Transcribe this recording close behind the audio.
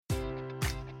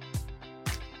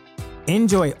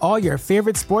Enjoy all your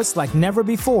favorite sports like never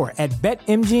before at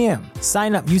BetMGM.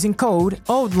 Sign up using code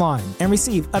OldLine and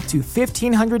receive up to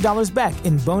 $1,500 back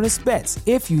in bonus bets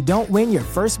if you don't win your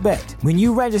first bet. When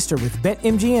you register with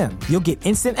BetMGM, you'll get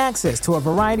instant access to a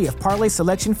variety of parlay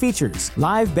selection features,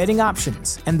 live betting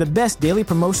options, and the best daily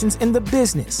promotions in the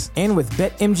business. And with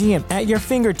BetMGM at your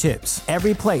fingertips,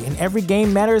 every play and every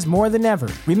game matters more than ever.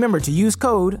 Remember to use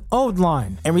code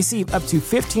OldLine and receive up to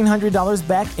 $1,500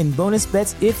 back in bonus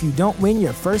bets if you don't win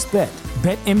your first bet.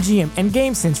 BetMGM and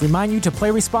GameSense remind you to play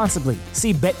responsibly.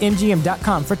 See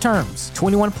BetMGM.com for terms.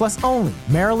 21 plus only.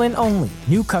 Maryland only.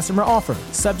 New customer offer.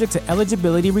 Subject to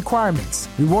eligibility requirements.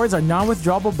 Rewards are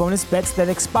non-withdrawable bonus bets that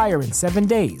expire in 7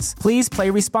 days. Please play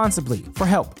responsibly. For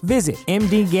help, visit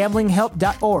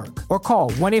mdgamblinghelp.org or call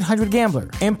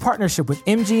 1-800-GAMBLER in partnership with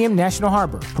MGM National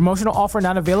Harbor. Promotional offer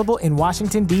not available in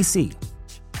Washington, D.C.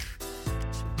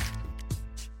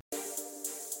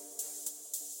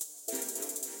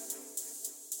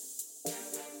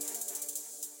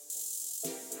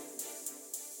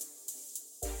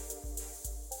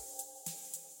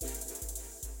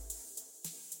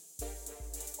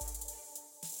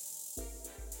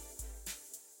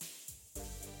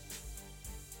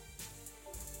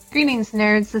 Greetings,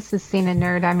 nerds. This is Cena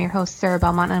Nerd. I'm your host, Sarah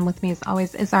Belmont, and with me, as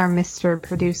always, is our Mr.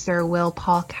 Producer, Will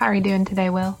Polk. How are you doing today,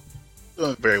 Will?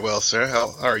 Doing very well, Sarah.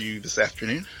 How are you this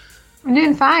afternoon? I'm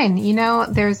doing fine. You know,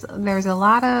 there's a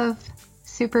lot of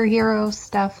superhero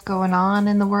stuff going on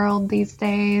in the world these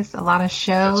days, a lot of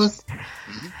shows, yes.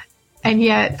 Mm-hmm. And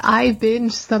yet I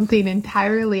binged something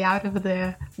entirely out of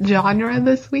the genre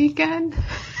this weekend.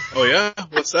 Oh, yeah?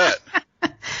 What's that?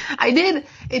 I did.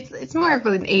 It's more of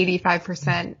an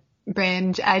 85%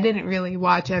 binge. I didn't really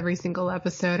watch every single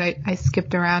episode. I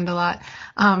skipped around a lot.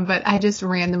 But I just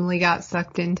randomly got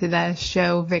sucked into the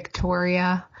show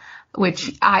Victoria,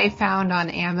 which I found on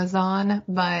Amazon,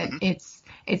 but mm-hmm.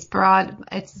 it's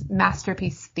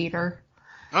Masterpiece Theater.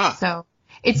 Ah. So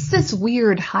it's this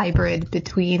weird hybrid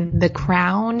between The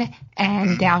Crown and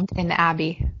mm-hmm. Downton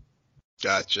Abbey.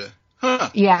 Gotcha.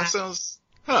 Huh. Yeah.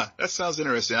 That sounds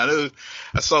interesting.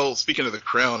 Speaking of The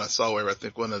Crown, I saw where I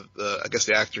think one of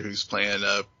the actor who's playing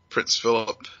Prince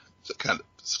Philip kind of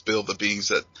spilled the beans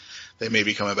that they may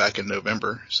be coming back in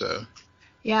November. So.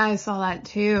 Yeah, I saw that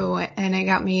too, and it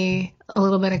got me a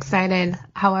little bit excited.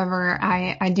 However,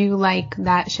 I do like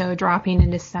that show dropping in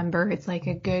December. It's like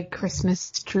a good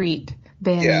Christmas treat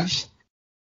binge. Yeah,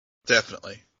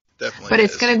 definitely. But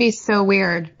it's going to be so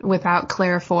weird without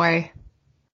Claire Foy.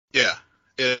 Yeah,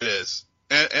 it is.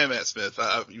 And Matt Smith,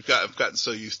 I've gotten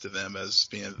so used to them as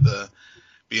being the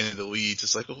leads.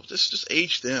 It's like, oh, just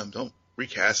age them. Don't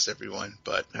recast everyone.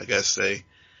 But I guess they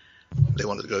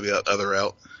wanted to go the other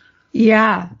route.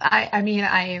 Yeah, I mean,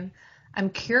 I'm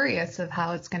curious of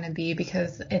how it's going to be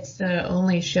because it's the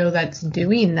only show that's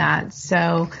doing that.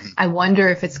 So I wonder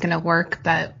if it's going to work.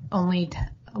 But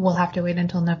we'll have to wait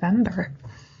until November.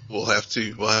 We'll have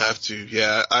to.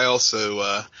 Yeah, I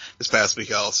also this past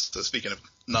week, speaking of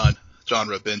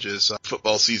non-genre binges,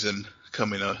 football season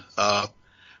coming up.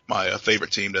 My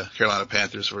favorite team, the Carolina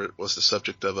Panthers, was the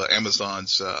subject of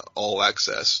Amazon's All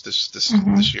Access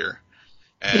this year.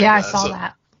 And, yeah, I saw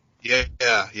that. Yeah,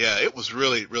 it was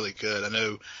really, really good. I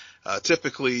know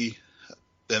typically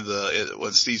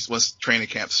once training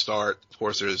camps start, of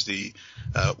course, there's the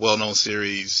well-known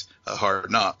series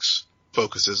Hard Knocks,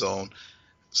 focuses on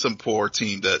some poor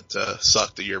team that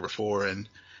sucked the year before, and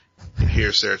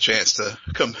here's their chance to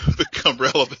become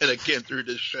relevant again through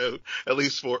this show, at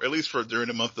least for during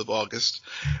the month of August.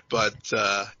 But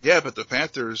but the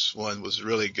Panthers one was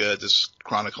really good, just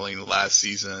chronicling the last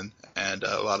season and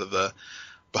a lot of the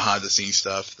behind the scenes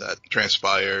stuff that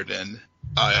transpired, and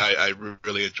I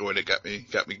really enjoyed it. Got me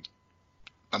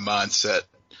my mindset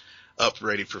up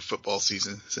ready for football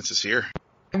season since it's here.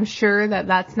 I'm sure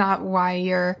that's not why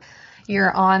you're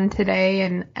on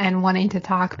today and wanting to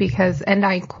talk because, and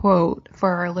I quote for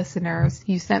our listeners,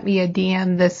 you sent me a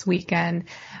DM this weekend,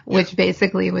 which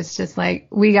basically was just like,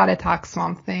 we got to talk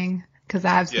Swamp Thing because I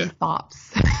have some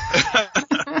thoughts.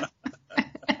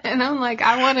 And I'm like,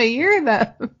 I want to hear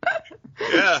them.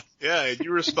 Yeah. And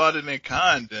you responded in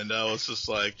kind, and I was just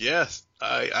like, yes,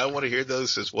 I want to hear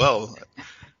those as well.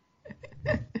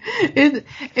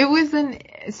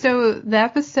 So the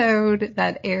episode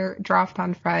that dropped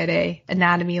on Friday,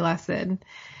 Anatomy Lesson,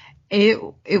 it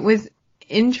was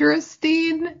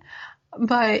interesting,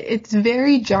 but it's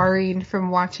very jarring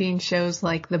from watching shows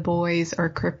like The Boys or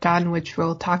Krypton, which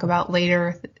we'll talk about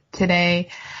later today,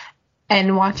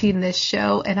 and watching this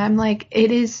show, and I'm like,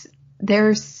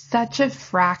 there's such a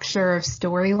fracture of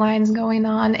storylines going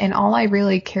on, and all I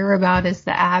really care about is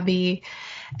the Abby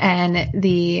and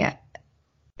the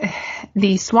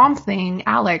the Swamp Thing,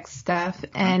 Alex stuff,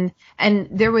 and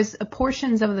there was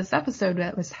portions of this episode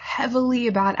that was heavily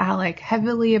about Alec,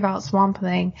 heavily about Swamp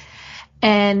Thing,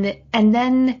 and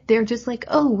then they're just like,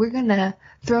 oh, we're gonna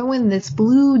throw in this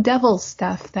Blue Devil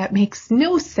stuff that makes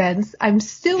no sense. I'm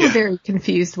still very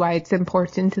confused why it's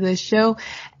important to this show,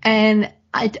 and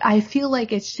I feel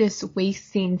like it's just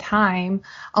wasting time,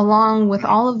 along with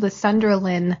all of the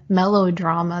Sunderland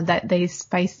melodrama that they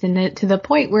spiced in it, to the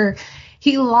point where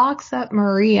he locks up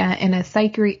Maria in a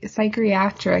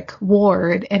psychiatric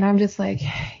ward, and I'm just like,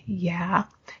 yeah,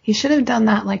 he should have done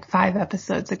that like 5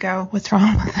 episodes ago. What's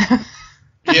wrong with him?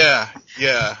 Yeah.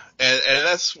 And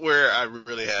that's where I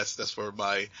really that's where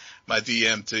my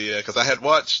DM to you, because I had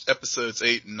watched episodes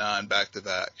 8 and 9 back to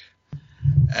back.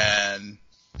 And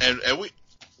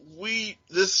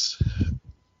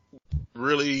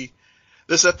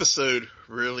this episode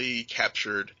really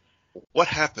captured what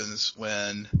happens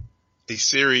when a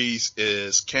series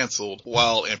is canceled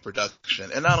while in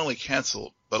production, and not only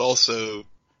canceled, but also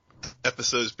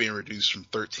episodes being reduced from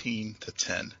 13 to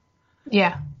 10.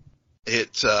 Yeah.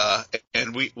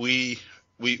 And we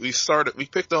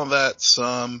picked on that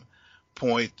some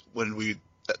point when we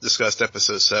discussed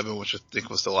episode 7, which I think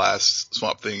was the last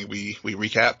Swamp Thing we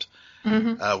recapped.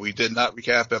 Mm-hmm. We did not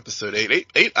recap episode 8.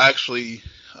 8 actually,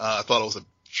 I thought it was a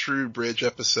true bridge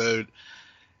episode.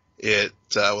 It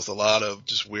was a lot of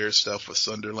just weird stuff with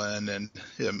Sunderland and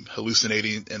him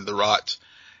hallucinating in the rot.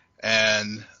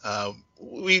 And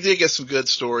we did get some good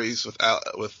stories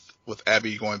with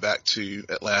Abby going back to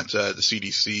Atlanta, the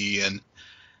CDC, and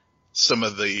some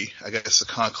of the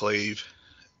conclave,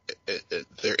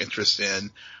 their interest in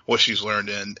what she's learned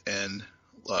in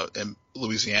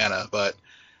Louisiana. But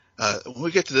when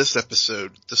we get to this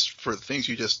episode, just for the things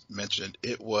you just mentioned,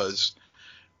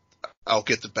 I'll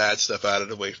get the bad stuff out of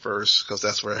the way first, because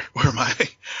that's where my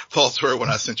thoughts were when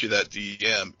I sent you that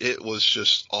DM. It was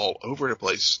just all over the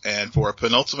place. And for a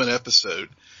penultimate episode,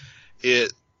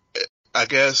 I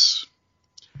guess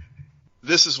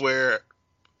this is where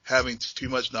having too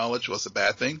much knowledge was a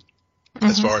bad thing,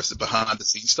 as far as the behind the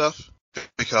scenes stuff.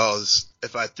 Because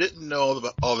if I didn't know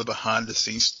all the behind the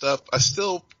scenes stuff,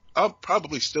 I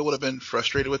probably still would have been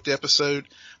frustrated with the episode.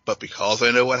 But because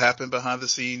I know what happened behind the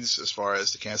scenes as far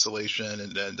as the cancellation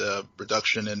and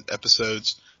reduction in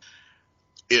episodes,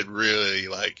 it really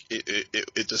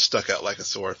it just stuck out like a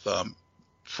sore thumb.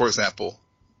 For example,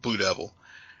 Blue Devil.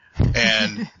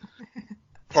 And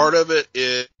part of it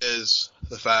is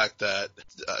the fact that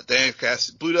Dan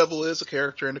Cassidy, Blue Devil is a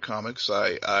character in the comics.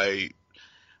 I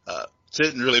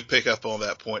didn't really pick up on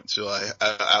that point until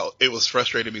it was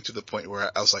frustrating me to the point where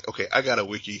I was like, okay, I got a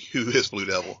wiki. Who is Blue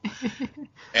Devil?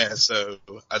 And so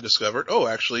I discovered,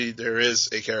 actually there is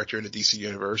a character in the DC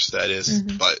universe that is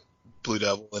Blue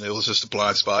Devil, and it was just a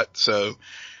blind spot. So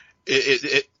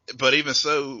but even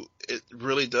so, it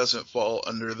really doesn't fall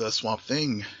under the Swamp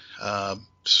Thing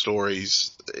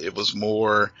stories. It was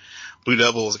more Blue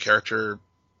Devil as a character.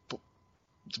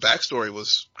 The backstory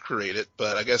was created,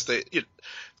 but I guess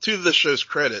to the show's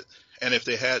credit, and if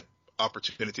they had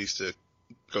opportunities to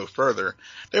go further,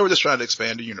 they were just trying to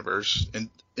expand the universe in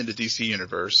the DC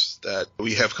universe that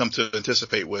we have come to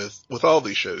anticipate with all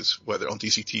these shows, whether on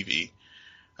DC TV,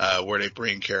 where they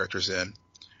bring characters in.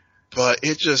 But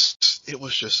it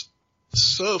was just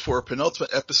so, for a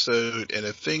penultimate episode, and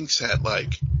if things had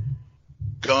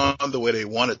gone the way they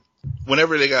wanted,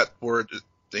 whenever they got word that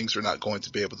things are not going to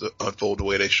be able to unfold the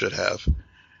way they should have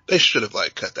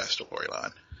cut that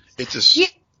storyline. It just...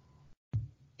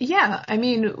 Yeah, I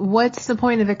mean, what's the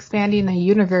point of expanding a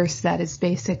universe that is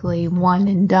basically one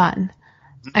and done?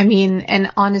 I mean,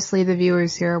 and honestly, the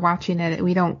viewers here are watching it,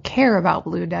 we don't care about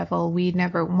Blue Devil. We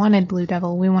never wanted Blue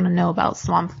Devil. We want to know about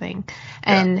Swamp Thing.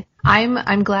 And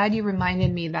I'm glad you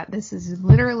reminded me that this is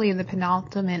literally the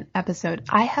penultimate episode.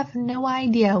 I have no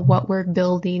idea what we're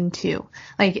building to.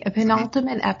 A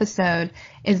penultimate episode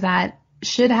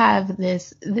should have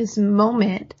this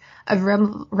moment of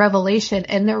revelation,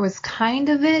 and there was kind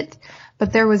of it,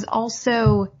 but there was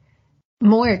also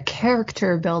more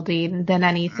character building than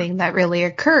anything that really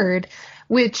occurred,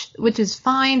 which is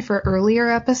fine for earlier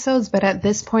episodes, but at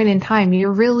this point in time,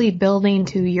 you're really building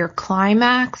to your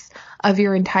climax of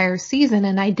your entire season,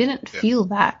 and I didn't feel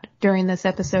that during this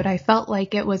episode. I felt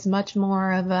like it was much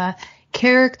more of a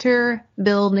character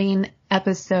building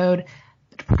episode,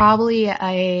 probably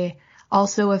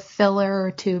also a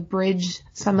filler to bridge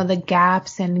some of the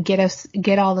gaps and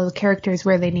get all the characters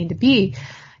where they need to be.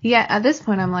 Yeah, at this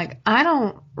point, I'm like, I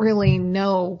don't really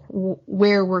know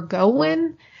where we're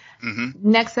going.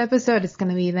 Next episode is going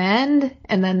to be the end,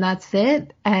 and then that's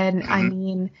it. And I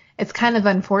mean, it's kind of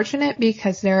unfortunate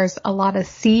because there's a lot of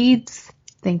seeds.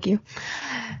 Thank you.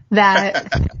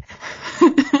 That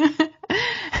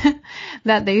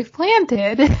that they've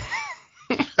planted.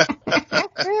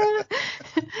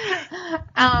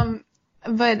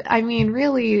 But I mean,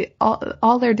 really,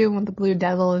 all they're doing with the Blue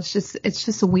Devil is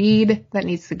just a weed that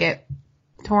needs to get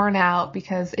torn out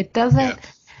because it doesn't,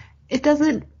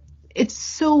 it's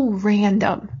so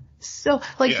random. So,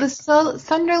 like the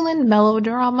Sunderland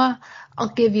melodrama, I'll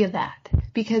give you that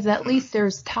because at least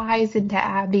there's ties into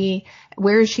Abby,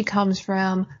 where she comes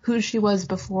from, who she was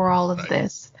before all of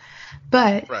this.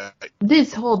 But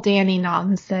this whole Danny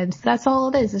nonsense, that's all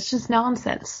it is. It's just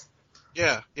nonsense.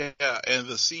 Yeah. And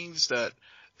the scenes that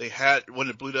they had when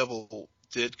the Blue Devil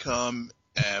did come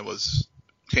and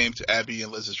came to Abby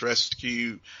and Liz's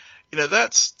rescue,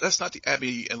 that's not the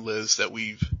Abby and Liz that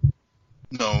we've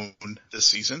known this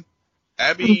season.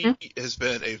 Abby has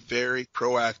been a very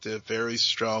proactive, very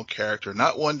strong character,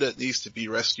 not one that needs to be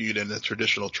rescued in the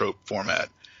traditional trope format.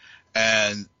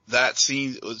 And that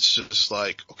scene was just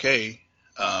like, okay,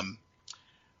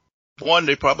 one,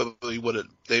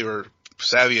 they were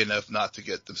savvy enough not to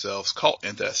get themselves caught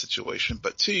into that situation,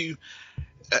 but two,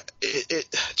 it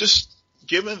just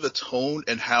given the tone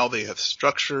and how they have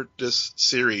structured this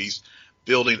series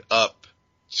building up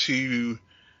to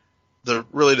the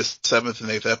 7th and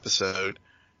 8th episode,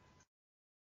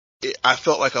 I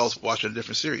felt like I was watching a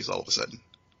different series all of a sudden.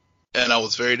 And I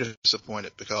was very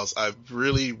disappointed because I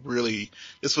really,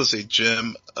 this was a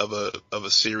gem of a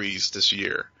series this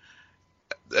year,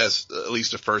 as at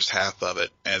least the first half of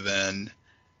it. And then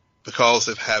because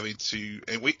of having to,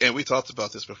 and we talked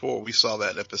about this before, we saw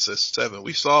that in episode 7,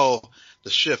 we saw the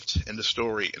shift in the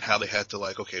story and how they had to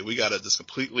okay, we got to just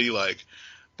completely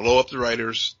blow up the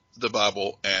writers, the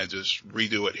Bible, and just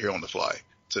redo it here on the fly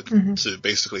to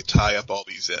basically tie up all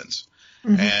these ends.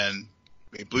 And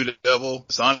Blue Devil,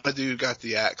 Xanadu got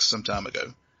the axe some time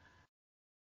ago.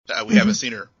 We haven't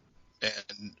seen her.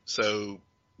 And so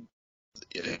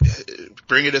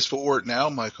bringing this forward now,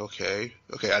 I'm like, okay,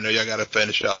 I know y'all got to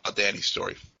finish out Danny's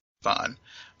story. Fine.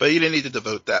 But you didn't need to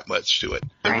devote that much to it.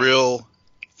 The real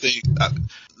thing,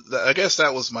 I guess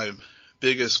that was my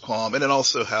biggest qualm. And then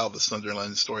also how the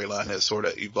Sunderland storyline has sort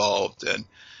of evolved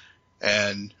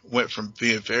and went from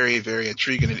being very, very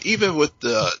intriguing. And even with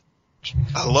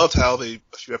I loved how a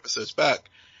few episodes back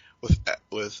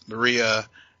with Maria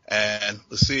and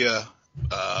Lucia,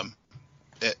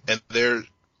 and they're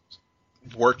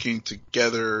working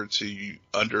together to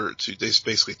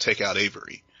basically take out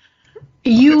Avery.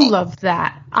 You loved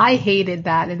that. I hated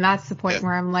that, and that's the point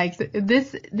where I'm like,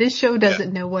 this show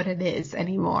doesn't know what it is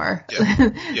anymore.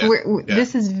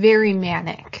 This is very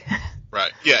manic.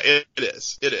 Right. Yeah, it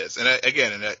is. It is. And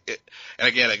again,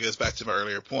 it goes back to my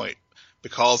earlier point.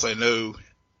 Because I know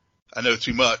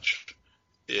too much,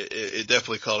 it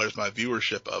definitely colors my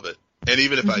viewership of it. And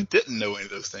even if I didn't know any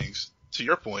of those things, to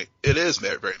your point, it is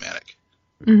very, very manic.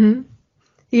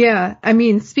 Yeah. I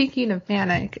mean, speaking of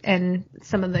manic and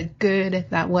some of the good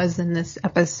that was in this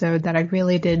episode that I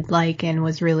really did like and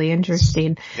was really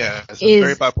interesting. Yeah. It's a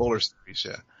very bipolar series.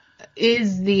 Yeah.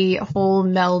 Is the whole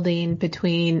melding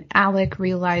between Alec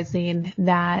realizing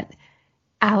that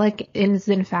Alec is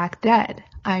in fact dead.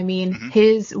 I mean,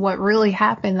 what really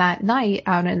happened that night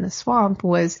out in the swamp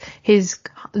was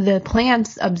the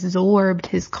plants absorbed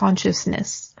his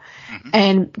consciousness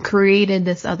and created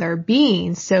this other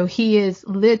being. So he is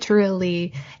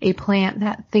literally a plant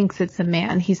that thinks it's a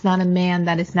man. He's not a man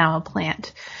that is now a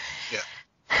plant.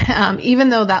 Even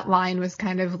though that line was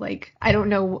kind of I don't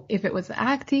know if it was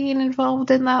acting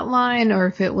involved in that line or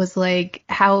if it was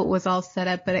how it was all set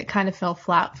up, but it kind of fell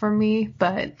flat for me,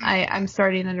 but I'm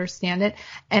starting to understand it.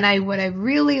 And what I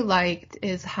really liked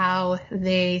is how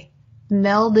they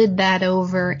melded that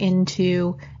over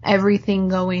into everything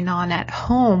going on at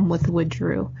home with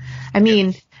Woodrue. I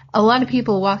mean, a lot of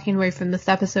people walking away from this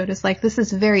episode is this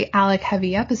is a very Alec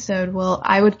heavy episode. Well,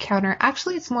 I would counter,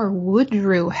 actually it's more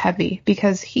Woodrue heavy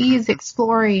because he's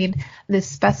exploring this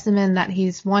specimen that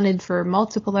he's wanted for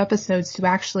multiple episodes to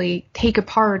actually take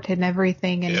apart and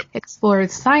everything and explore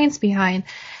the science behind.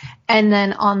 And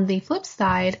then on the flip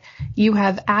side, you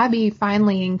have Abby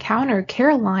finally encounter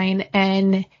Caroline,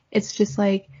 and it's just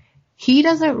he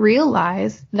doesn't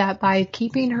realize that by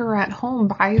keeping her at home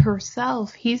by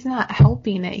herself, he's not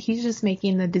helping it. He's just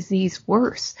making the disease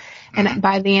worse. And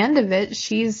by the end of it,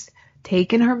 she's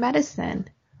taken her medicine.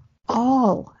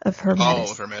 All of her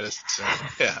medicine.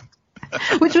 Yeah.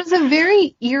 Which was a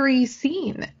very eerie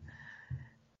scene.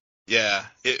 Yeah,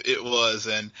 it was.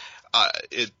 And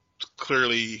it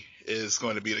clearly is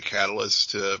going to be the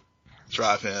catalyst to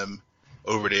drive him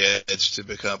over the edge to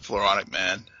become Floronic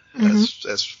Man.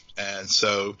 And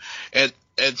so, I'm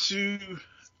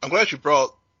glad you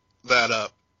brought that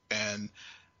up, and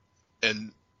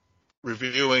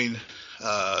reviewing,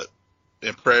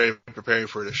 and preparing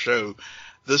for the show.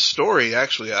 This story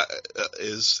actually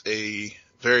is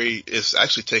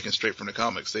actually taken straight from the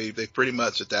comics. They pretty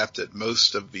much adapted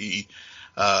most of the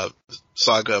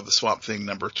saga of the Swamp Thing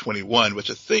number 21, which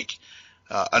I think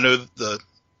I know the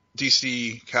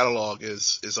DC catalog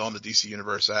is on the DC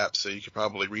Universe app, so you could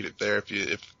probably read it there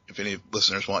if any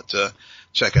listeners want to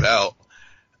check it out.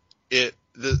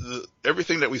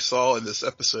 Everything that we saw in this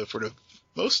episode, for the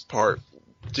most part,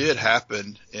 did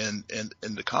happen in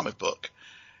the comic book.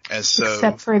 And so,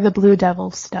 except for the Blue Devil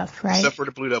stuff, right? Except for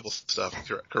the Blue Devil stuff,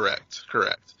 correct.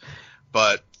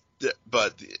 But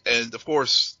and of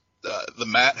course, the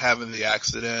Matt having the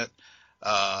accident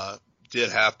did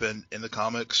happen in the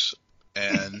comics,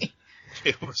 and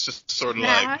it was just sort of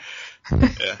like,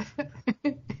 yeah.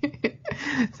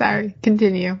 Sorry,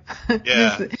 continue.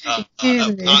 Yeah,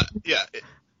 Excuse me.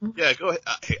 Yeah, go ahead.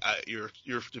 You're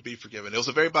to be forgiven. It was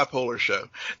a very bipolar show.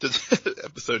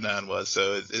 Episode 9 was,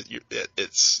 so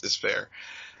it's fair.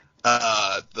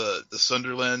 The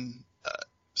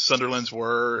Sunderlands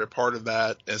were a part of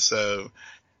that, and so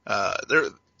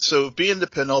so being the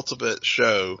penultimate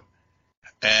show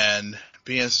and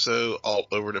being so all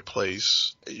over the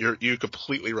place, you're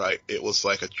completely right. It was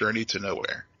like a journey to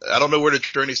nowhere. I don't know where the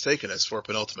journey's taken us for a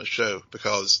penultimate show,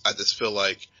 because I just feel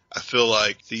like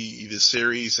the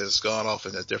series has gone off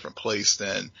in a different place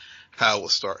than how it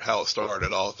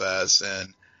started off as,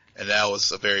 and now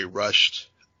it's a very rushed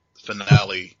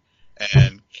finale,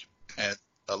 and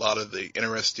a lot of the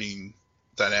interesting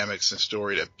dynamics and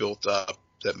story that built up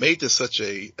that made this such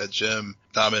a Jim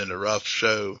Diamond in the Rough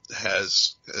show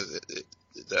it's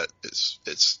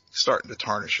starting to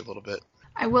tarnish a little bit.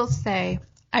 I will say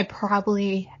I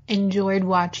probably enjoyed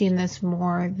watching this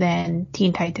more than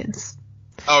Teen Titans.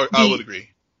 Oh, I would agree.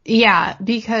 Yeah,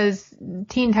 because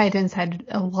Teen Titans had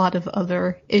a lot of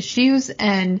other issues,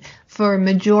 and for a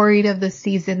majority of the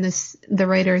season, the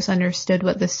writers understood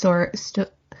what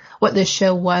what this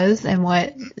show was and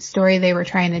what story they were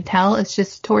trying to tell. It's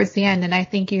just towards the end, and I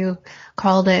think you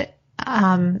called it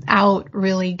out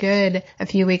really good a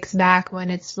few weeks back, when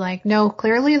it's like, no,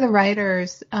 clearly the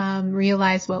writers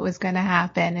realized what was going to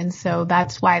happen, and so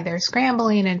that's why they're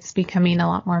scrambling, and it's becoming a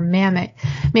lot more manic.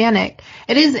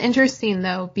 It is interesting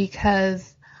though,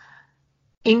 because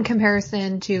in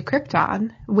comparison to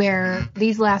Krypton, where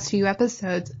these last few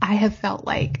episodes, I have felt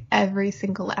like every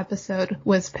single episode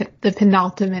was the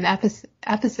penultimate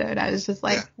episode. I was just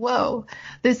like, whoa,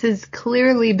 this is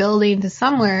clearly building to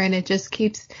somewhere, and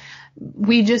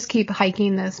we just keep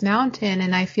hiking this mountain,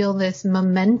 and I feel this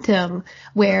momentum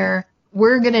where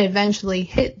we're going to eventually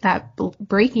hit that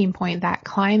breaking point, that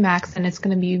climax, and it's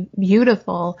going to be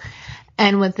beautiful.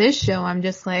 And with this show, I'm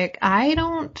just like, I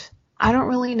don't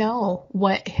really know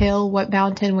what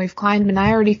mountain we've climbed, and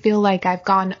I already feel like I've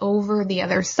gone over the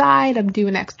other side. I'm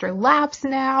doing extra laps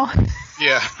now.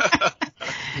 Yeah.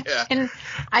 Yeah. And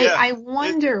I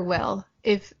wonder, Will,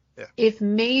 if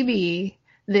maybe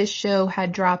this show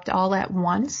had dropped all at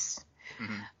once,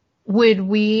 would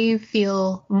we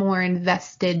feel more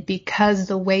invested? Because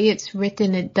the way it's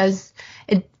written, it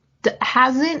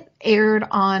hasn't aired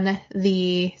on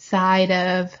the side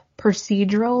of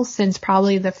procedural since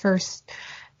probably the first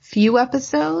few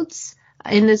episodes.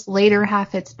 In this later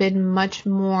half, it's been much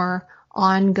more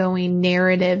ongoing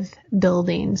narrative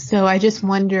building. So I just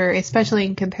wonder, especially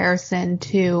in comparison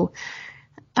to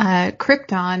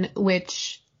Krypton,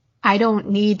 which I don't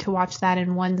need to watch that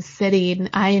in one sitting.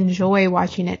 I enjoy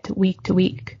watching it week to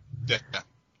week.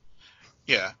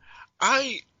 Yeah.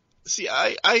 I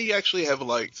actually have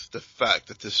liked the fact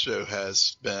that this show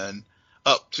has been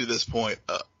up to this point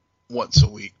once a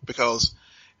week, because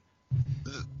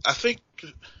I think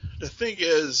the thing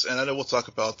is, and I know we'll talk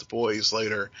about The Boys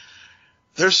later,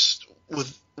 there's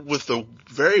with a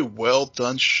very well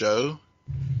done show,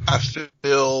 I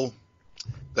feel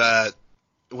that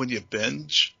when you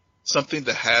binge something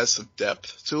that has some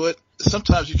depth to it,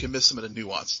 sometimes you can miss some of the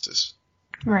nuances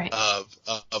right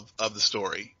of the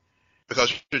story,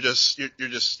 because you're just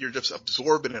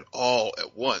absorbing it all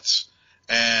at once,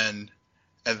 and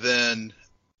then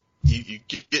you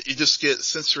just get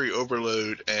sensory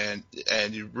overload, and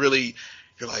you're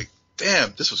like,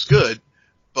 damn, this was good,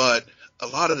 but a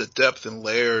lot of the depth and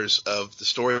layers of the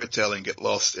storytelling get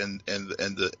lost in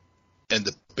the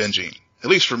binging, at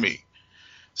least for me.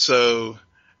 So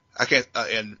I can't,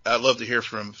 and I'd love to hear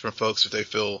from folks if they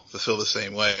feel the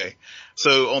same way.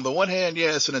 So on the one hand,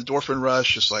 yeah, it's an endorphin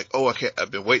rush. It's like, oh,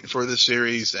 I've been waiting for this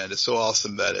series and it's so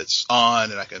awesome that it's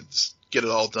on and I can just get it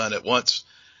all done at once.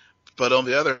 But on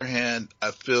the other hand,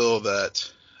 I feel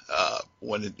that,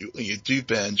 when you do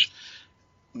binge,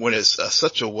 when it's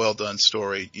such a well done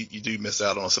story, you do miss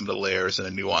out on some of the layers and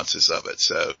the nuances of it.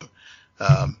 So,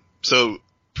 so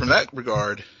from that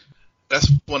regard,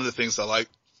 that's one of the things I like.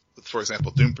 For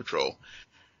example, Doom Patrol.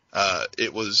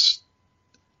 Having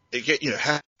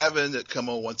it come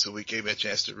on once a week gave me a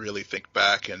chance to really think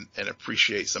back and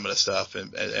appreciate some of the stuff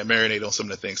and marinate on some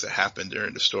of the things that happened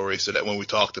during the story, so that when we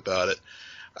talked about it,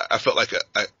 I felt like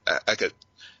I could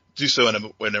do so in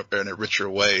a richer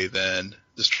way than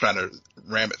just trying to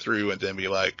ram it through and then be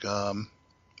like, well,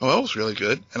 it was really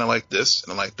good and I like this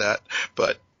and I like that,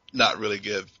 but not really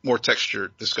give more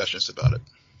textured discussions about it.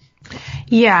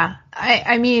 Yeah.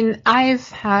 I mean, I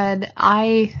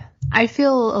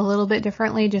feel a little bit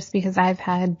differently just because I've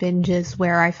had binges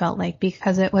where I felt like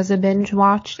because it was a binge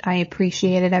watched, I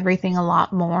appreciated everything a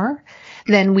lot more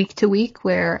than week to week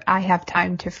where I have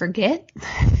time to forget.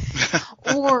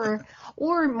 or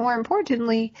more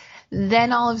importantly,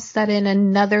 then all of a sudden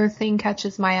another thing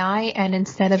catches my eye, and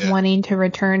instead of wanting to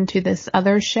return to this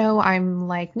other show, I'm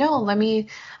like, no,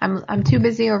 I'm too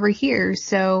busy over here.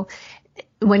 So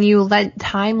when you let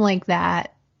time like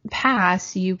that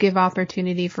pass, you give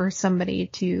opportunity for somebody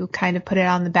to kind of put it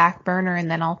on the back burner and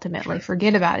then ultimately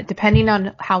forget about it, depending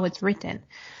on how it's written.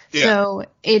 Yeah. So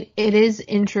it is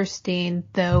interesting,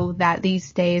 though, that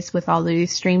these days with all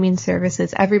these streaming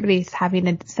services, everybody's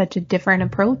having such a different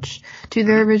approach to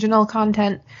their original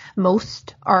content.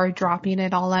 Most are dropping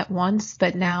it all at once,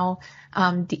 but now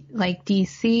like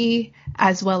DC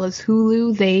as well as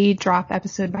Hulu, they drop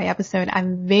episode by episode.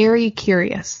 I'm very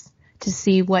curious to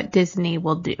see what Disney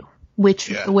will do, which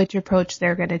approach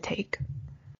they're going to take.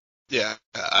 Yeah,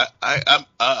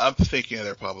 I'm thinking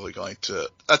they're probably going to.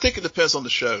 I think it depends on the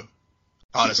show,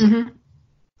 honestly. Mm-hmm.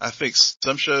 I think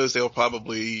some shows I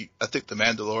think The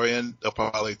Mandalorian, they'll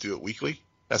probably do it weekly.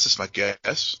 That's just my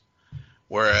guess.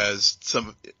 Whereas some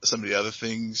of the other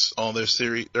things on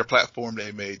their platform,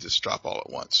 they may just drop all at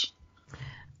once.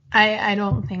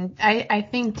 I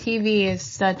think TV is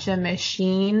such a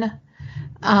machine,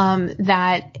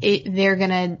 that they're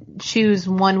gonna choose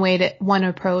one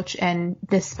approach, and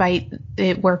despite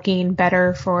it working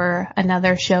better for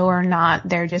another show or not,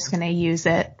 they're just gonna use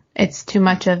it. It's too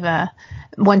much of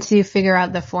once you figure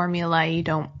out the formula, you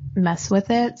don't mess with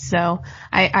it. So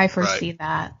I foresee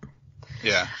that.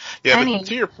 Yeah. But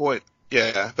to your point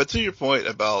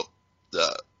about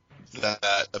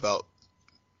about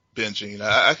binging,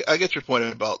 I get your point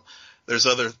about there's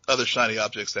other shiny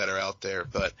objects that are out there,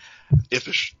 but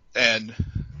and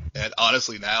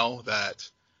honestly, now that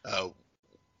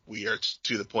we are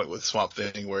to the point with Swamp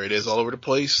Thing where it is all over the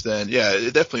place, then yeah,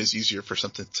 it definitely is easier for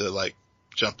something to like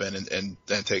jump in and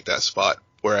take that spot.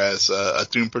 Whereas a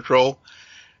Doom Patrol,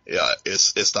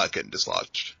 it's not getting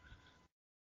dislodged.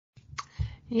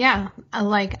 Yeah,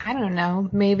 like, I don't know,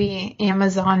 maybe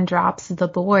Amazon drops The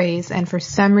Boys, and for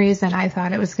some reason I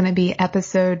thought it was going to be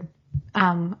episode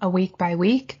a week by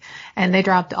week, and they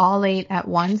dropped all 8 at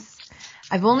once.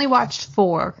 I've only watched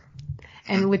 4,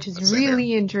 and which is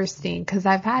really interesting because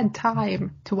I've had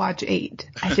time to watch 8.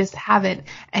 I just haven't,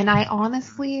 and I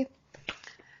honestly,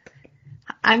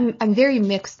 I'm very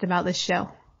mixed about this show.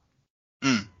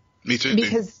 Me too.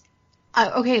 Because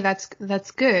okay,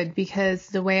 that's good, because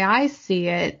the way I see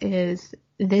it is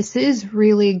this is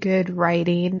really good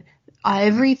writing.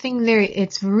 Everything there,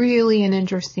 it's really an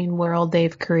interesting world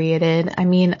they've created. I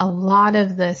mean, a lot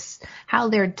of this, how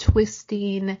they're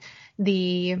twisting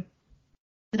the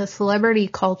celebrity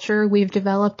culture we've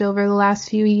developed over the last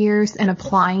few years and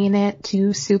applying it to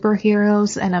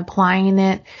superheroes and applying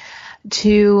it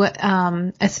to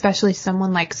especially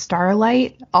someone like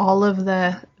Starlight, all of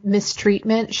the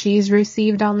mistreatment she's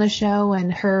received on the show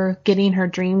and her getting her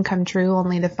dream come true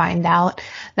only to find out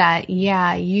that,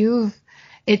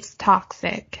 it's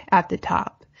toxic at the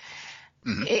top.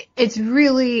 Mm-hmm. It's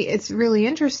really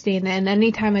interesting. And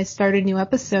anytime I start a new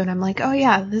episode, I'm like, oh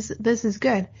yeah, this is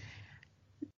good.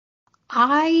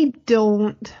 I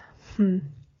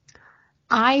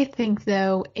think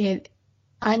though it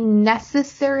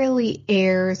unnecessarily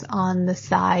errs on the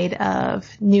side of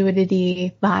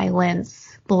nudity,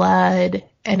 violence, blood,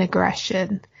 and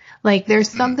aggression. Like, there's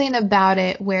something about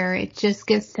it where it just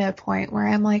gets to a point where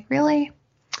I'm like, really?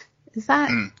 Is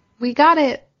that, we got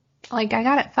it, like, I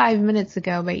got it 5 minutes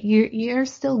ago, but you're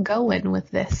still going with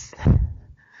this.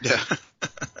 Yeah.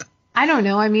 I don't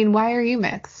know. I mean, why are you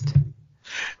mixed?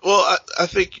 Well, I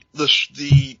think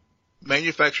the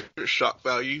manufacturer's shock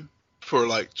value for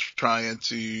like trying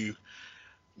to,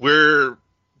 we're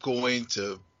going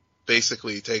to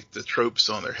basically take the tropes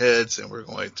on their heads and we're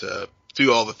going to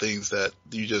do all the things that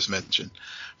you just mentioned.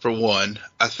 For one,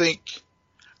 I think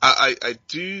I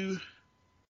do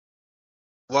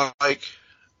like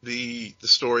the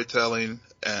storytelling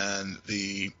and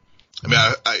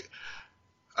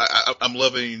I'm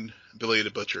loving Billy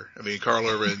the Butcher. I mean, Carl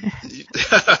Urban,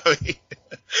 I mean,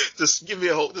 just give me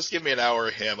an hour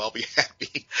of him. I'll be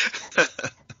happy.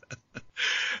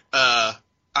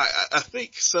 I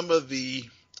think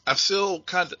I'm still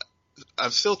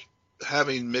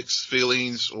having mixed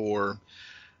feelings or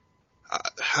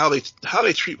how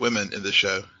they treat women in the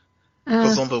show.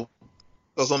 Because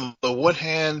on the one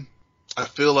hand, I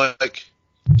feel like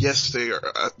yes, they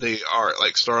are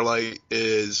like Starlight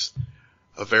is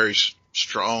a very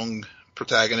strong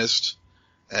protagonist,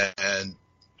 and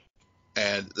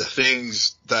the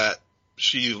things that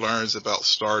she learns about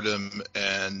stardom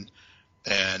and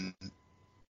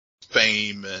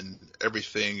fame and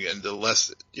everything, and the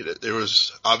less, there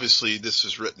was obviously, this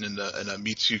is written in a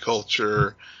Me Too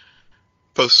culture,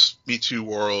 post Me Too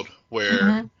world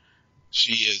where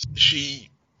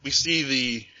we see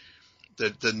the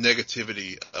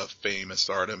negativity of fame and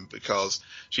stardom because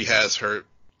she has her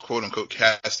quote unquote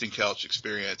casting couch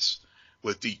experience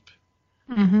with Deep.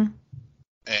 Mm-hmm.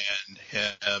 And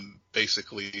him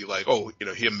basically like,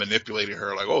 him manipulating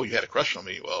her like, oh, you had a crush on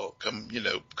me. Well, come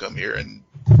here and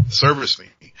service me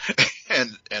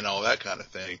and all that kind of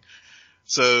thing.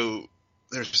 So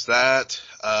there's that.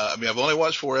 I've only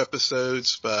watched 4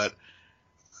 episodes, but.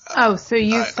 So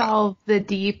you saw the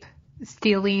Deep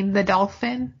stealing the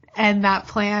dolphin and that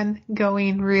plan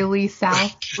going really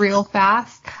south real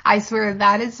fast. I swear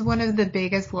that is one of the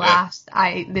biggest laughs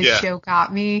this show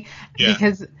got me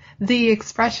because the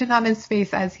expression on his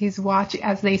face as he's watching,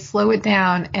 as they slow it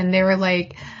down and they were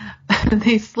like,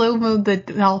 they slow mode the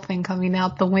dolphin coming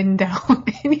out the window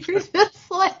and you're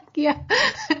just like, I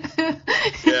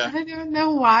don't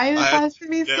know why it has to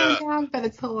be so down, but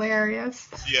it's hilarious.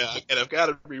 Yeah, and I've got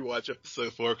to rewatch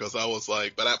episode 4 because I was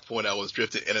like, by that point I was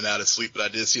drifting in and out of sleep, but I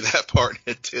did see that part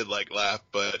and it did like laugh,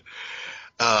 but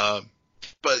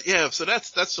yeah, so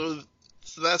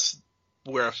that's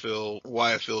where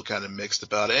why I feel kind of mixed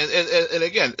about it. And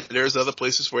again, there's other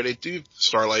places where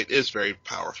Starlight is very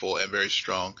powerful and very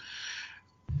strong.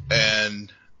 And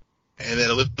then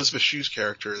Elizabeth Shue's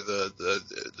character,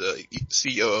 the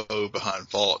COO behind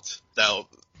Vault. Now,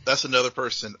 that's another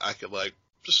person I could like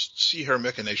just see her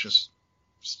machinations.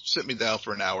 Sit me down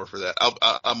for an hour for that.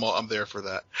 I'm there for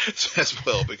that as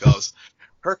well, because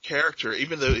her character,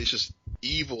 even though it's just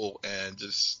evil and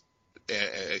just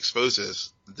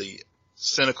exposes the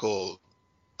cynical,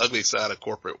 ugly side of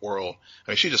corporate world,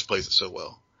 she just plays it so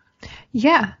well.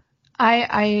 Yeah.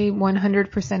 I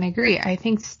 100% agree. I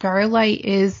think Starlight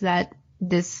is that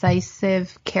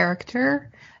decisive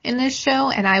character in this show,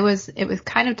 and it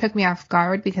kind of took me off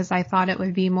guard because I thought it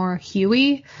would be more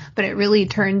Huey, but it really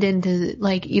turned into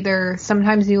like either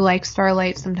sometimes you like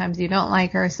Starlight, sometimes you don't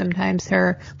like her, sometimes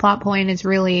her plot point is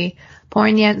really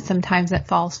poignant, sometimes it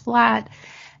falls flat.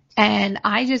 And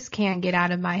I just can't get out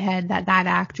of my head that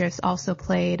actress also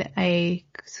played a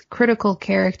critical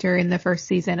character in the first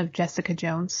season of Jessica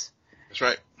Jones. That's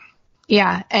right.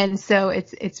 Yeah, and so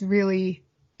it's really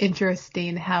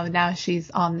interesting how now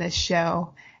she's on this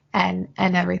show and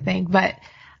everything. But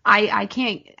I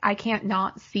can't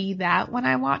not see that when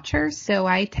I watch her, so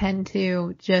I tend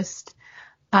to just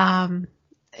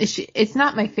it's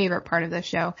not my favorite part of the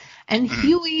show. And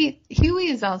Huey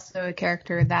is also a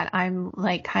character that I'm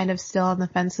like kind of still on the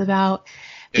fence about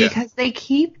because they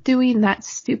keep doing that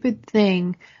stupid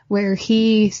thing where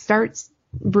he starts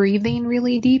breathing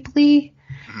really deeply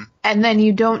and then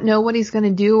you don't know what he's going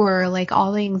to do, or like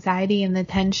all the anxiety and the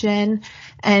tension.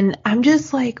 And I'm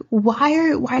just like,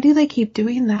 why do they keep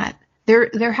doing that?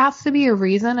 There has to be a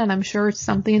reason, and I'm sure it's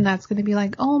something that's going to be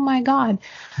like, oh my God.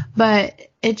 But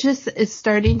it just is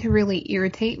starting to really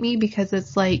irritate me because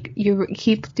it's like you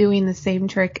keep doing the same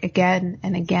trick again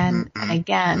and again and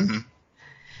again.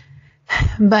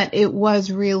 But it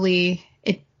was really,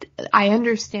 I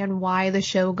understand why the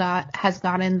show has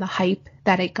gotten the hype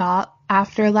that it got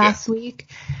after last week,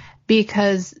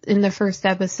 because in the first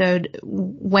episode,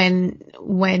 when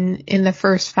in the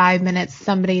first 5 minutes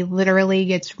somebody literally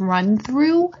gets run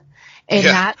through, and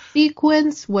that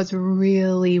sequence was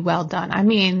really well done. I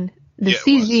mean, the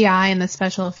CGI and the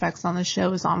special effects on the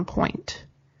show is on point.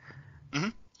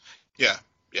 Yeah,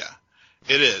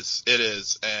 it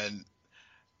is, and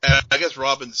I guess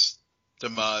Robin's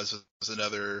demise is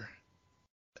another.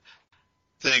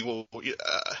 think, well,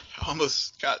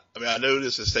 almost got, I mean, I know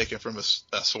this is taken from a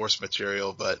source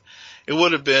material, but it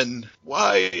would have been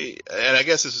why, and I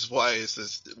guess this is why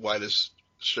this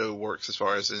show works as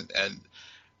far as, and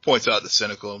points out the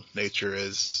cynical nature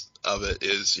of it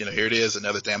is, here it is,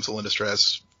 another damsel in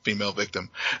distress, female victim.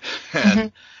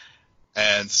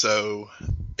 And so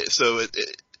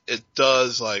it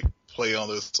does like play on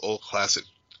those old classic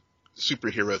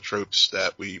superhero tropes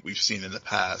that we've seen in the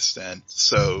past. And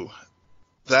so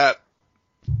that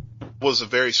was a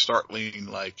very startling,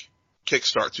 like,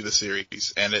 kickstart to the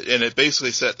series. And it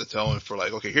basically set the tone for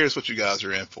like, okay, here's what you guys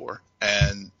are in for.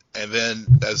 And then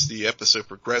as the episode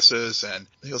progresses, and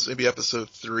I think it was maybe episode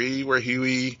 3 where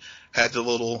Huey had the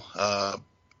little,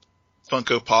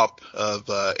 Funko Pop of,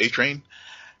 A-Train,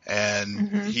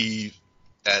 and he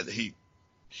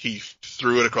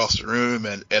threw it across the room,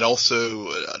 and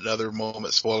also another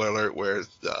moment, spoiler alert, where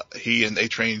he and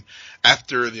A-Train,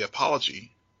 after the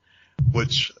apology,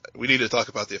 which we need to talk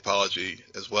about the apology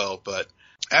as well, but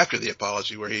after the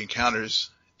apology where he encounters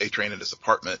A-Train in his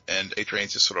apartment, and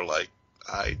A-Train's just sort of like,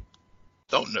 I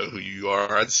don't know who you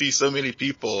are. I see so many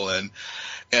people, and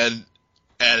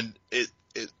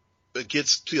it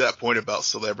gets to that point about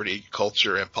celebrity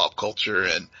culture and pop culture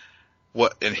and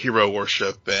hero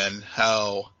worship, and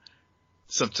how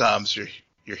sometimes your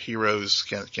heroes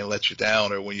can let you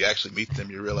down, or when you actually meet them,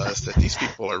 you realize that these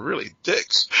people are really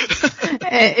dicks.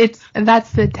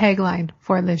 That's the tagline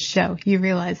for this show. You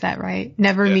realize that, right?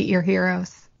 Never meet your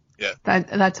heroes. Yeah.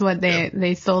 That's what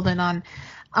they sold in on.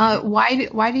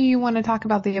 Why do you want to talk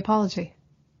about the apology?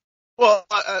 Well,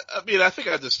 I mean, I think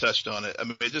I just touched on it. I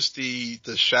mean, just the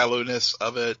shallowness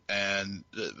of it, and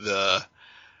the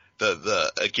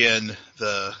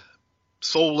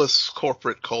soulless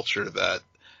corporate culture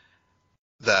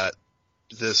that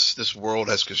this world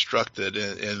has constructed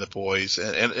in The Boys,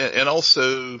 and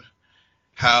also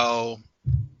how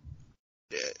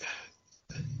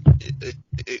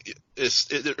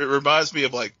it reminds me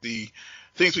of like the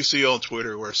things we see on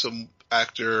Twitter where some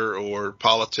actor or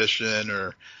politician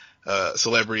or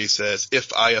celebrity says,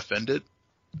 "If I offended,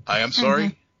 I am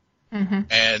sorry."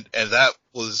 And that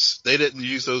was, they didn't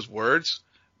use those words,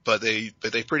 but they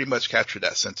pretty much captured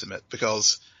that sentiment,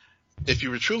 because if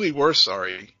you truly were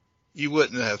sorry, you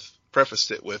wouldn't have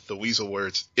prefaced it with the weasel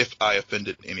words, "If I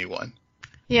offended anyone."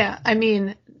 Yeah, I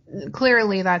mean,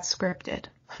 clearly that's scripted.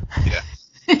 Yeah.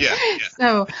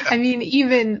 So, I mean,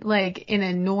 even like in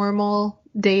a normal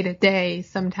day to day,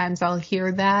 sometimes I'll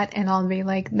hear that and I'll be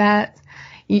like,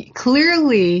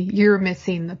 clearly you're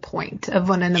missing the point of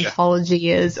what an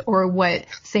apology is, or what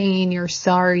saying you're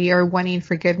sorry or wanting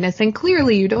forgiveness. And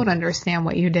clearly you don't understand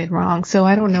what you did wrong. So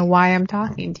I don't know why I'm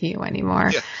talking to you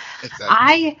anymore. Yeah, exactly.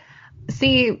 I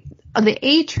see the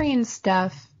A-Train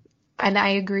stuff. And I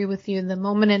agree with you. The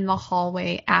moment in the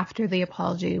hallway after the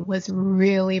apology was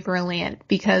really brilliant,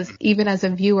 because even as a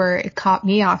viewer, it caught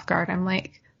me off guard. I'm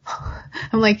like,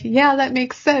 yeah, that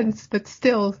makes sense, but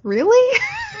still, really?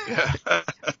 Yeah.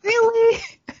 Really?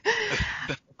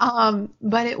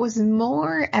 But it was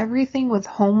more everything with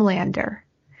Homelander.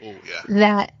 Oh, yeah.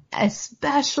 That,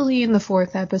 especially in the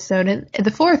 4th episode, and the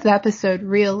 4th episode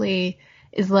really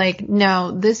is like,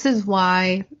 no, this is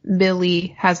why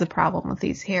Billy has a problem with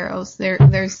these heroes.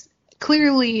 There's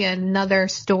clearly another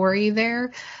story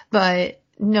there, but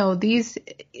no,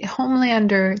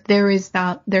 Homelander,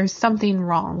 there's something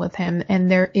wrong with him,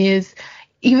 and there is,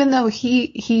 even though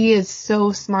he is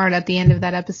so smart at the end of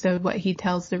that episode, what he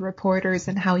tells the reporters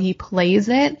and how he plays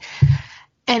it.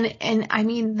 And I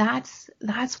mean, that's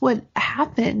what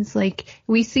happens. Like,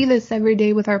 we see this every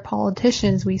day with our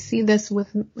politicians. We see this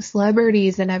with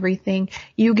celebrities and everything.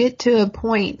 You get to a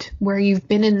point where you've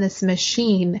been in this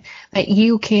machine that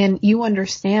you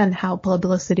understand how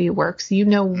publicity works. You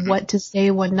know what to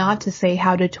say, what not to say,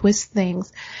 how to twist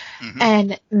things.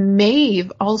 And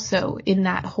Maeve also in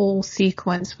that whole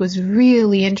sequence was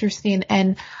really interesting.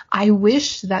 And I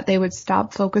wish that they would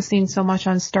stop focusing so much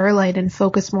on Starlight and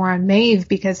focus more on Maeve,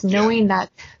 because knowing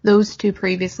that those two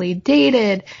previously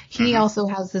dated, he also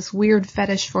has this weird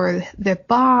fetish for the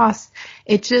boss.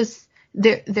 It just,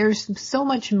 there's so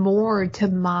much more to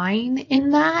mine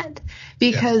in that,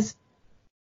 because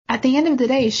at the end of the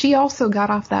day, she also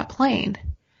got off that plane,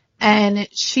 and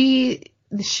she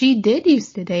did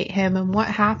used to date him, and what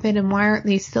happened, and why aren't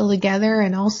they still together?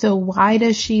 And also, why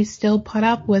does she still put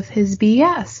up with his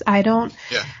BS?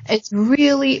 It's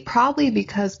really probably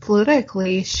because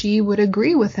politically she would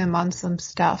agree with him on some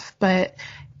stuff, but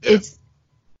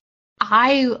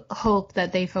I hope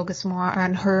that they focus more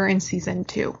on her in season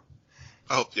 2.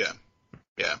 I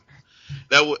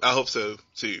hope so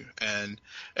too. And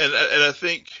I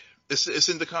think it's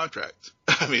in the contract.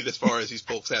 I mean, as far as these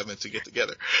folks having to get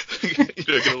together,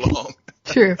 get along.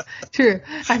 True.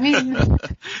 I mean,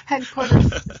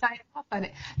 headquarters signed off on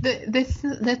it.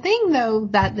 The thing though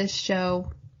that this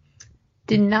show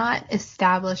did not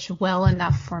establish well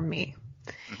enough for me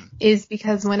is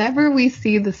because whenever we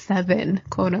see the 7,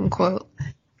 quote unquote,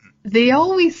 they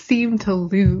always seem to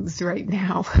lose right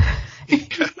now.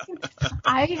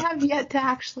 I have yet to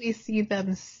actually see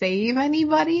them save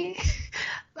anybody.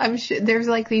 I'm sure there's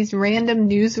like these random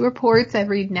news reports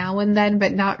every now and then,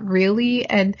 but not really.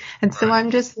 And so I'm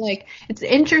just like, it's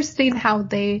interesting how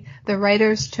the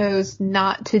writers chose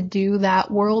not to do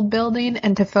that world building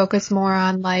and to focus more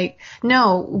on like,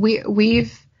 no,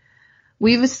 we've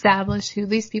established who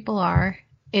these people are.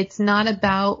 It's not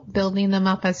about building them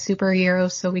up as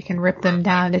superheroes so we can rip them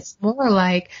down. It's more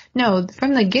like, no,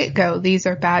 from the get-go, these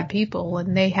are bad people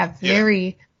and they have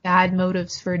very bad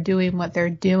motives for doing what they're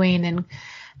doing,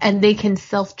 and they can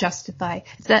self-justify.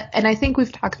 And I think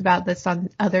we've talked about this on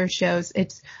other shows.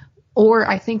 Or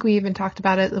I think we even talked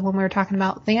about it when we were talking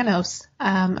about Thanos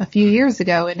a few years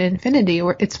ago in Infinity,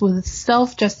 where it's with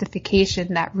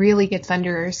self-justification that really gets under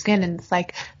your skin, and it's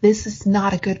like, this is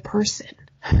not a good person.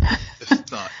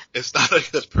 It's not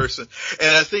a good person.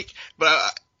 And I think, but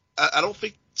I don't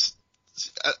think,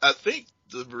 I think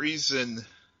the reason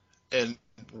and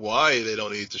why they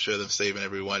don't need to show them saving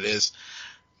everyone is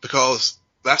because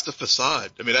that's the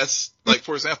facade. I mean, that's like,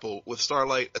 for example, with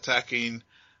Starlight attacking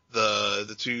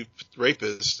the 2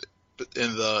 rapists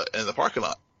in the parking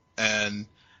lot. And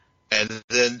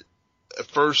then at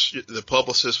first the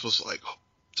publicist was like,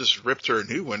 just ripped her a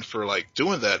new one for like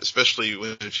doing that, especially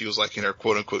when she was like in her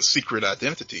quote unquote secret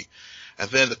identity. And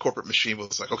then the corporate machine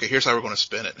was like, okay, here's how we're going to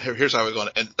spin it. Here's how we're going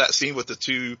to, and that scene with the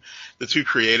two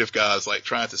creative guys like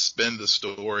trying to spin the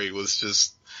story was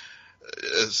just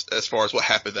as far as what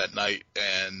happened that night.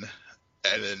 And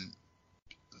then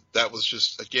that was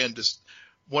just, again, just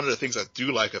one of the things I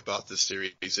do like about this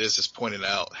series is just pointing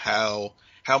out how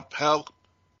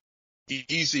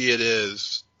easy it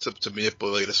is to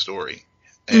manipulate a story.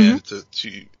 And to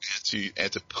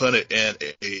put it in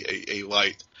a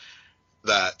light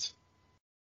that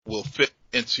will fit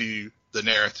into the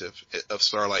narrative of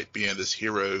Starlight being this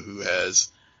hero who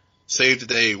has saved the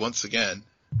day once again.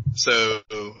 So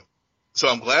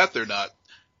I'm glad they're not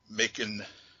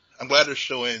I'm glad they're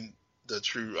showing the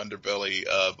true underbelly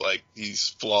of like these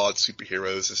flawed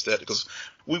superheroes instead, because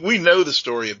we know the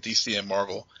story of DC and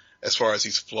Marvel as far as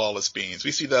these flawless beings.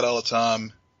 We see that all the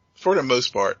time, for the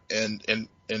most part, in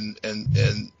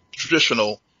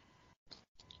traditional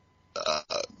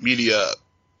media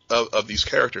of these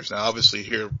characters. Now, obviously,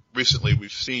 here recently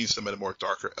we've seen some of the more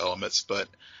darker elements, but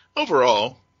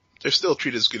overall, they're still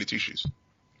treated as goody two shoes.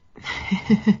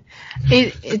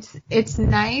 It's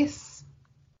nice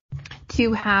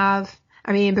to have.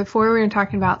 I mean, before we were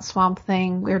talking about Swamp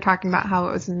Thing, we were talking about how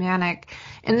it was manic.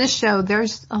 In this show,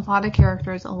 there's a lot of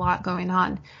characters, a lot going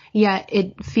on, yet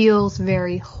it feels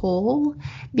very whole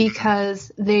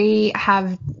because they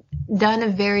have done a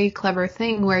very clever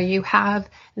thing where you have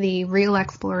the real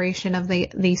exploration of the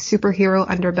superhero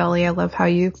underbelly. I love how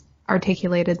you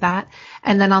articulated that.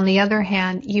 And then on the other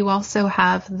hand, you also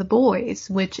have The Boys,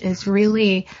 which is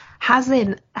really has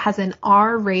an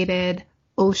R-rated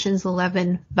Ocean's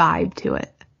 11 vibe to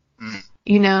it.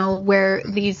 You know, where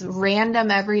these random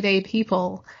everyday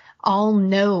people all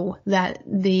know that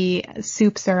the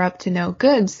Supes are up to no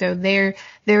good, so they're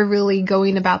really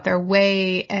going about their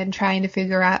way and trying to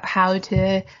figure out how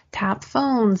to tap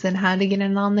phones and how to get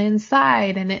in on the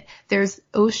inside. And there's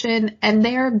Ocean, and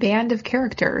they're a band of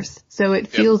characters, so it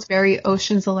feels very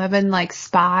Ocean's 11 like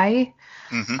spy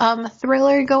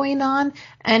thriller going on.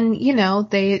 And, you know,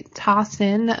 they toss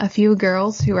in a few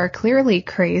girls who are clearly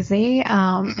crazy,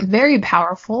 very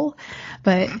powerful,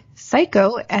 but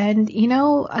psycho, and, you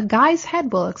know, a guy's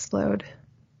head will explode.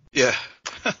 Yeah.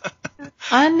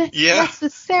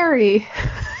 Unnecessary.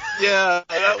 Yeah,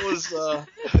 that was,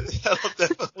 that'll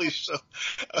definitely show.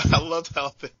 I loved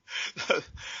how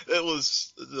it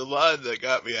was the line that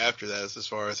got me after that, as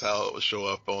far as how it would show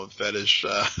up on Fetish,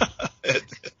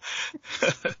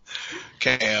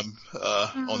 cam,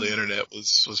 on the internet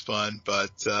was fun.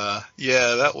 But,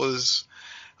 yeah, I was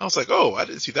like, oh, I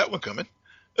didn't see that one coming.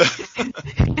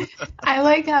 I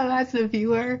like how as a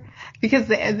viewer, because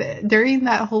during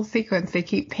that whole sequence they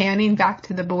keep panning back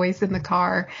to the boys in the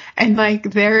car, and like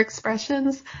their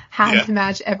expressions had to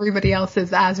match everybody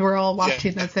else's as we're all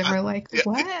watching this, and we're like,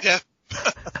 what? Yeah,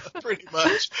 pretty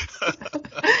much.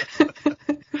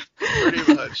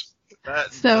 Pretty much.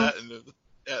 That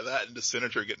and the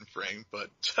senator getting framed, but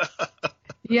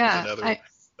yeah,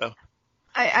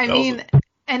 I mean,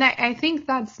 And I think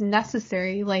that's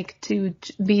necessary, like to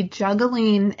be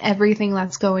juggling everything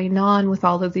that's going on with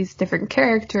all of these different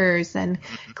characters and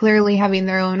clearly having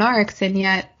their own arcs, and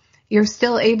yet you're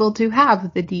still able to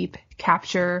have the Deep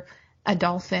capture a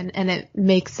dolphin and it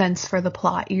makes sense for the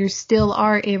plot. You still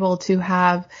are able to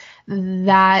have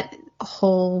that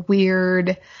whole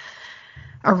weird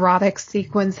erotic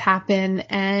sequence happen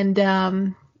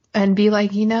and be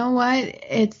like, you know what?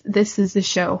 This is a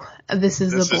show. This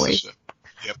is The Boys.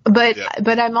 Yep.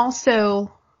 But I'm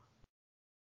also,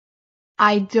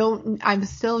 I'm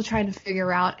still trying to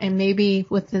figure out, and maybe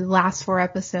with the last 4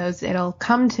 episodes, it'll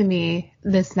come to me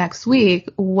this next week,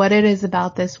 what it is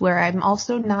about this where I'm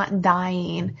also not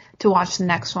dying to watch the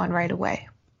next one right away.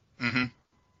 Mm-hmm.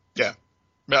 Yeah.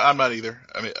 No, I'm not either.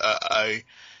 I mean, I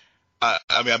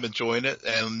mean, I'm enjoying it,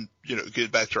 and,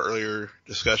 get back to our earlier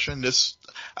discussion,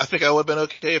 I think I would have been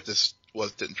okay if this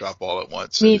didn't drop all at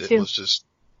once. Me and too. It was just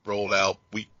rolled out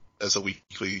as a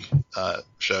weekly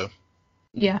show.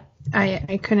 Yeah,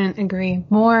 I couldn't agree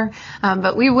more.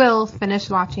 But we will finish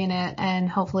watching it and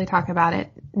hopefully talk about it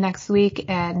next week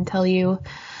and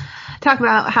talk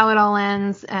about how it all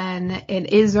ends. And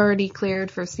it is already cleared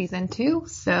for season 2,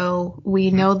 so we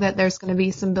know that there's going to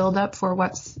be some build up for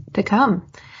what's to come.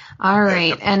 All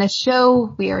right, and a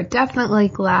show we are definitely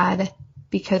glad,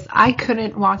 because I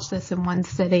couldn't watch this in one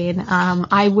sitting.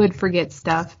 I would forget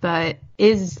stuff, but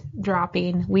is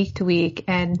dropping week to week,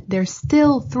 and there's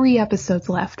still 3 episodes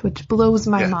left, which blows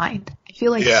my mind. I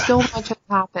feel like so much has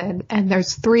happened, and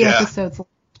there's 3 episodes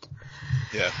left.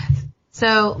 Yeah.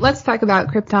 So let's talk about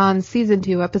Krypton Season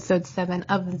 2, Episode 7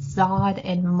 of Zod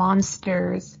and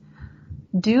Monsters.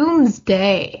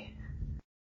 Doomsday.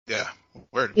 Yeah.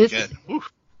 Where to begin? Woo.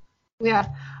 Yeah.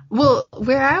 Well,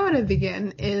 where I want to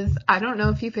begin is, I don't know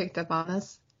if you picked up on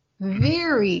this,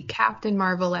 very Captain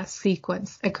Marvel-esque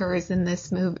sequence occurs in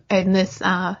this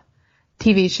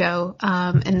TV show,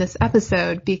 in this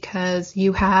episode, because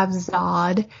you have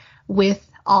Zod with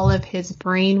all of his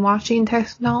brainwashing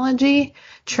technology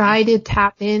try to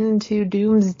tap into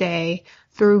Doomsday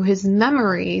through his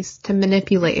memories to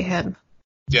manipulate him.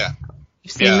 Yeah.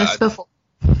 You've seen this before.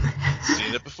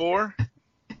 Seen it before?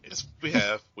 Yes, we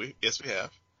have. Yes, we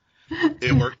have.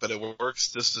 It worked, but it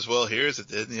works just as well here as it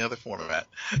did in the other format.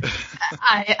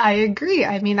 I agree.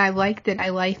 I mean, I liked it. I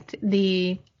liked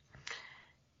the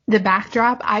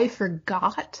backdrop. I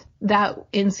forgot that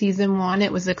in season 1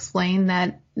 it was explained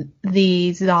that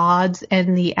the Zods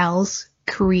and the Elves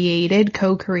co-created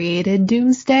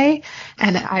Doomsday,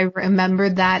 and I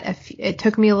remembered that. It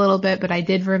took me a little bit, but I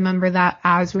did remember that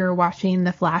as we were watching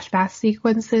the flashback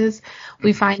sequences.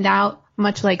 We find out,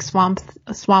 much like Swamp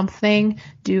Thing,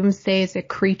 Doomsday is a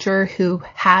creature who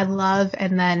had love,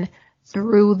 and then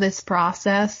through this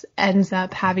process ends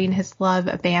up having his love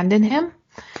abandon him.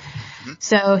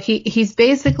 So he's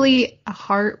basically a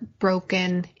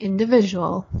heartbroken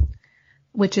individual,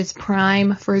 which is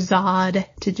prime for Zod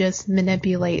to just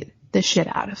manipulate the shit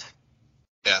out of.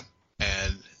 Yeah,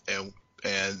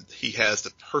 and he has the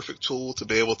perfect tool to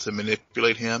be able to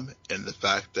manipulate him, and the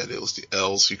fact that it was the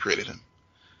Elves who created him.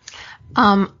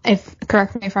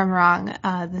 Correct me if I'm wrong,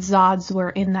 the Zods were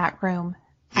in that room.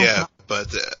 Yeah,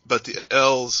 but the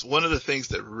Elves, one of the things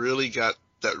that really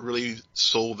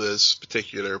sold this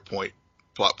particular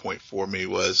plot point for me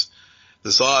was the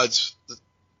Zods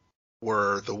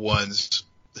were the ones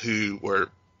who were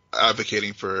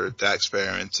advocating for Dax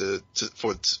Baron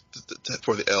for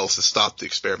the Elves to stop the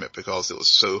experiment because it was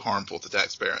so harmful to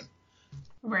Dax Baron.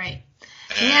 Right.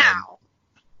 And now,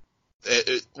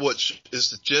 which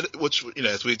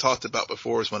as we talked about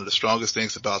before, is one of the strongest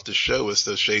things about this show is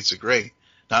those shades of gray.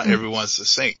 Not everyone's a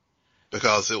saint,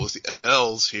 because it was the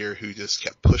Elves here who just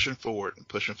kept pushing forward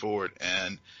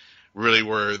and really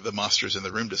were the monsters in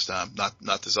the room this time, not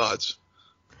the Zods.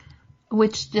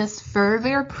 Which just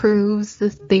further proves the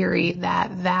theory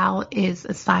that Val is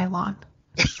a Cylon.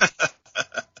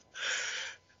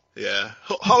 Yeah.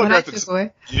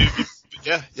 Holographic.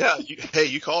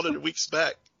 You called it weeks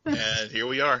back, and here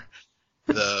we are.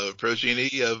 The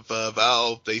progeny of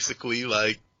Val, basically,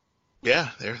 like, yeah,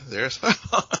 they're a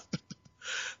Cylon.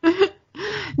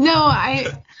 No,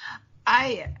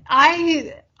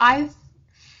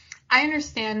 I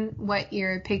understand what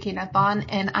you're picking up on,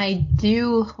 and I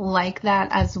do like that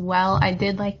as well. I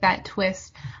did like that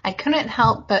twist. I couldn't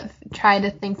help but try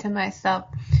to think to myself,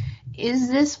 is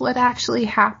this what actually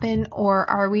happened, or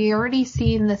are we already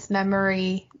seeing this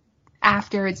memory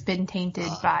after it's been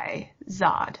tainted by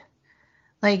Zod?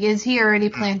 Like, is he already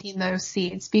planting those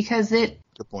seeds? Because Good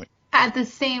point. at the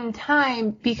same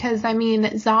time, because I mean,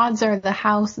 Zods are the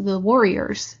house of the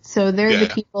warriors, so they're the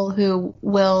people who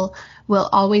will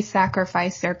always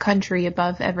sacrifice their country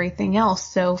above everything else.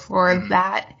 So for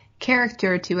that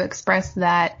character to express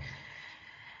that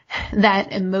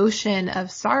emotion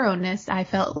of sorrowness, I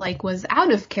felt like was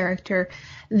out of character.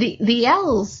 The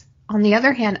L's, on the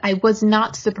other hand, I was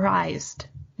not surprised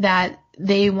that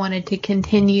they wanted to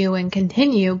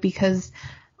continue, because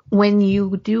when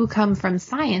you do come from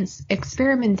science,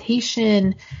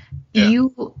 experimentation,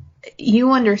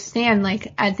 you understand,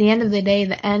 like, at the end of the day,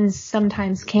 the ends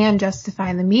sometimes can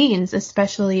justify the means,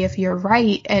 especially if you're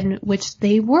right, and which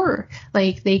they were.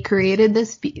 Like, they created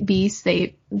this beast,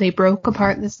 they broke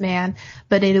apart this man,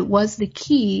 but it was the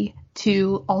key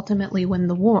to ultimately win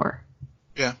the war.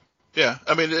 Yeah.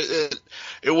 I mean,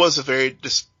 it was a very,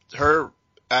 her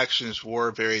actions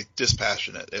were very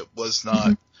dispassionate. It was not,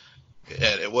 and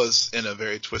it was in a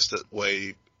very twisted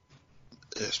way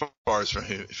as far as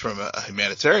from a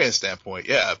humanitarian standpoint,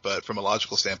 but from a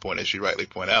logical standpoint, as you rightly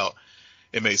point out,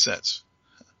 it made sense.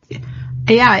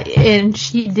 Yeah, and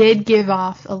she did give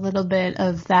off a little bit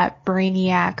of that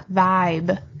Brainiac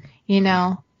vibe, you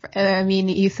know. I mean,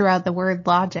 you throw out the word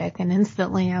logic, and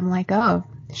instantly I'm like, oh,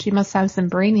 she must have some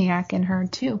Brainiac in her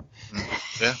too.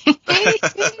 Yeah.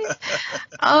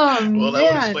 Oh, well, that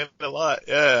would explain a lot.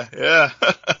 Yeah.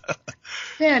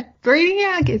 Man,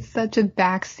 Brainiac is such a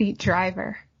backseat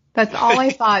driver. That's all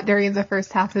I thought during the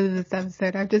first half of this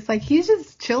episode. I'm just like, he's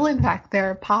just chilling back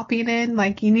there, popping in,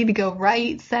 like, you need to go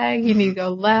right, Seg, you need to go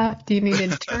left, you need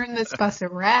to turn this bus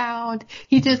around.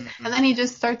 And then he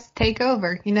just starts to take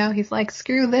over, you know? He's like,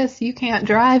 screw this, you can't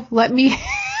drive, let me...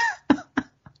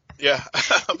 Yeah,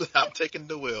 I'm taking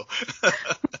the wheel.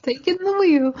 Taking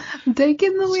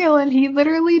the wheel, and he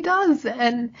literally does,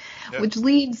 and which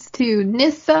leads to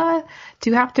Nyssa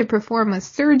to have to perform a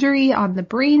surgery on the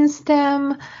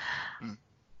brainstem.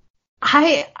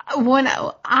 I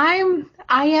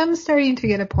am starting to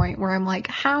get a point where I'm like,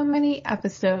 how many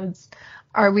episodes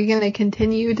are we going to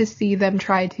continue to see them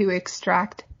try to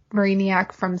extract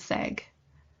Brainiac from Seg?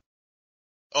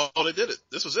 Oh, they did it.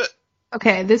 This was it.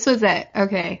 Okay, this was it.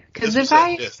 Okay, because if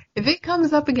it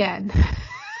comes up again,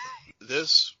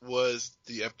 this was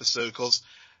the episode. Because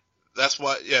that's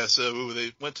why. Yeah, so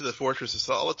they went to the Fortress of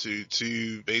Solitude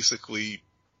to basically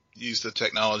use the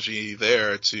technology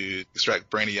there to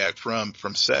extract Brainiac from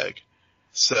Seg.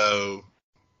 So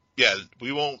yeah,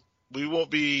 we won't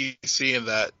be seeing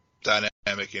that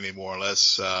dynamic anymore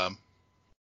unless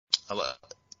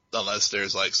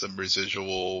there's like some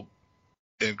residual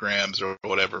engrams or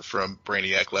whatever from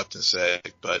Brainiac left in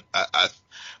Seg, but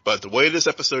but the way this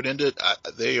episode ended,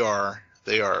 they are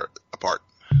apart.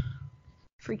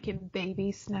 Freaking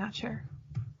baby snatcher.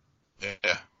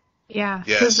 Yeah. Yeah.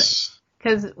 Yes.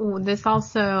 Because this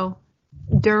also,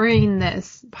 during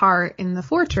this part in the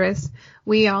fortress,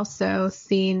 we also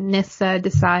see Nyssa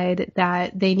decide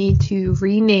that they need to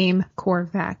rename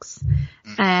Corvax,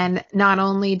 and not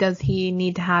only does he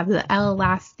need to have the L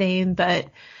last name, but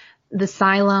the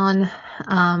Cylon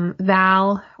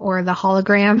Val, or the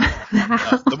hologram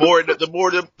Val.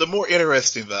 The more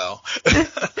interesting Val.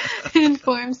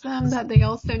 Informs them that they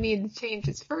also need to change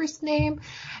his first name,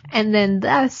 and then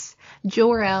thus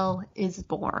Jor-El is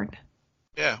born.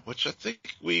 Yeah, which I think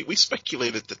we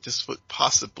speculated that this would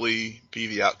possibly be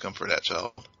the outcome for that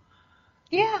child.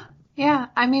 Yeah.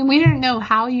 I mean, we didn't know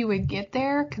how you would get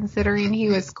there, considering he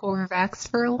was Corvax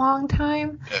for a long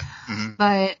time. Yeah. Mm-hmm.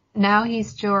 But now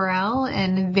he's Jor-El,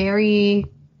 and very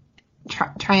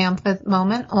triumphant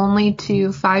moment, only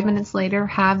to 5 minutes later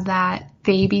have that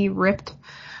baby ripped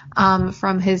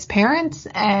from his parents.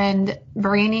 And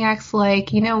Brainiac's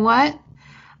like, you know what?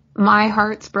 My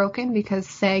heart's broken because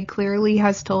Seg clearly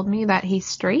has told me that he's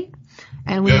straight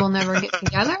and we will never get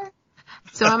together.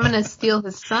 So I'm going to steal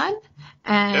his son.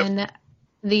 And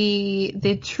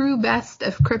the true best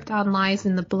of Krypton lies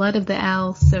in the blood of the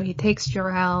L. So he takes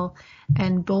Jor-El,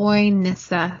 and boy,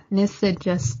 Nyssa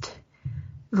just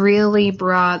really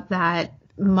brought that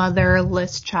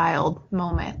motherless child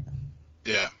moment.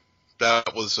 Yeah,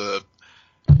 that was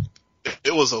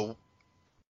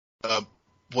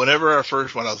whenever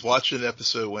when I was watching the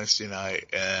episode Wednesday night,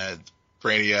 and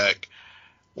Brainiac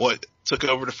took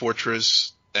over the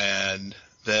fortress and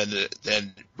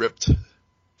then ripped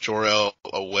Jor-El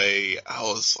away, I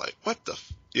was like, what the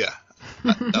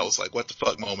that was like, what the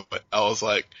fuck moment. I was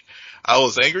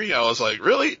angry. I was like,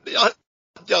 really?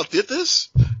 Y'all did this?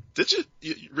 Did you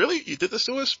really? You did this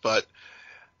to us? But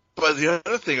the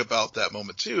other thing about that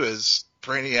moment too is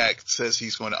Brainiac says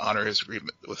he's going to honor his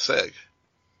agreement with Seg.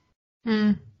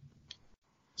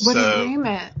 What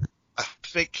agreement? I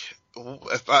think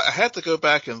if I had to go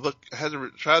back and look, I had to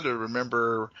try to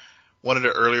remember one of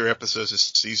the earlier episodes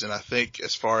this season. I think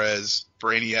as far as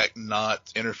Brainiac not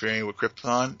interfering with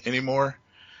Krypton anymore,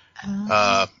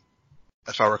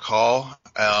 if I recall.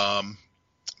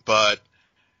 But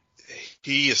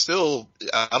he is still,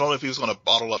 I don't know if he was going to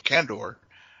bottle up Kandor,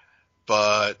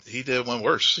 but he did one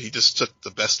worse. He just took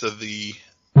the best of the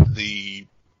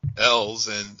L's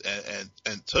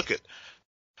and took it.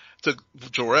 Took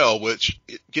Jor-El, which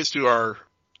it gets to our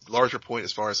larger point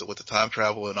as far as with the time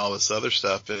travel and all this other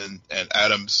stuff and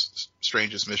Adam's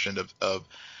Strange's mission of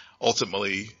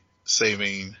ultimately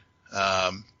saving,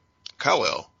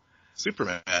 Kal-El,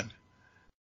 Superman.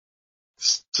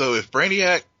 So if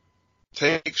Brainiac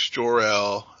takes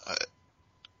Jor-El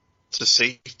to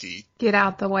safety. Get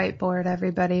out the whiteboard,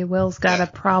 everybody. Will's got a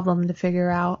problem to figure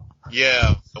out.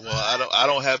 Yeah. Well, I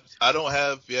don't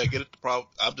have, get it the problem.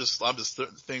 I'm just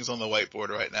putting things on the whiteboard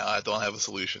right now. I don't have a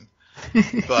solution,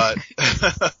 but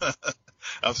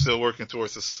I'm still working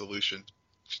towards a solution.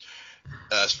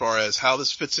 As far as how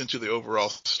this fits into the overall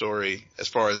story, as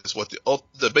far as what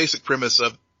the basic premise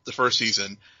of the first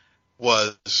season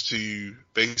was to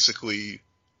basically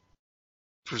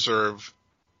preserve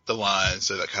the line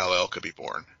so that Kal-El could be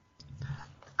born.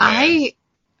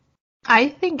 I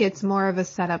think it's more of a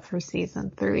setup for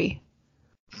season 3.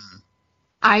 Mm-hmm.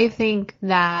 I think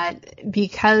that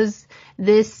because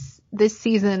this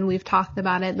season we've talked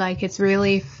about it, like it's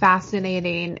really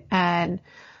fascinating and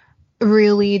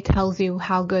really tells you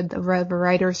how good the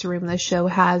writer's room the show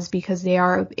has, because they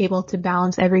are able to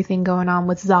balance everything going on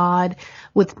with Zod,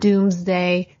 with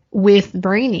Doomsday, with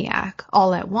Brainiac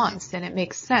all at once, and it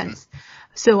makes sense.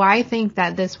 So I think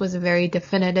that this was a very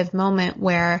definitive moment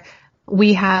where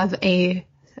we have a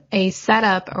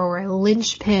setup or a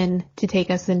linchpin to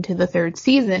take us into the third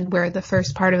season, where the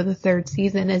first part of the third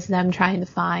season is them trying to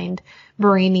find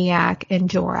Brainiac and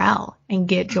Jor-El and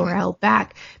get Jor-El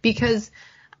back. Because,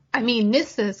 I mean,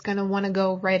 Nyssa is going to want to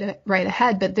go right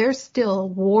ahead, but there's still a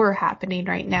war happening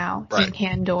right now in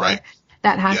Kandor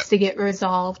that has to get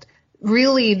resolved.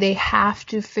 Really, they have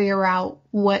to figure out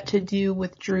what to do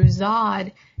with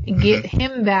Druzad and get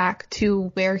him back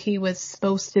to where he was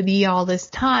supposed to be all this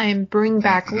time, bring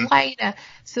back Lyta.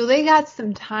 So they got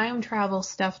some time travel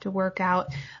stuff to work out,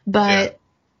 but...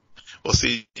 Yeah. Well,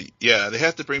 see, they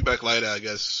have to bring back Lyta, I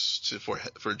guess, for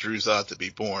Druzad to be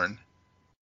born,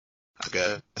 I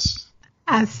guess.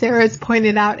 As Sarah's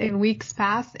pointed out in weeks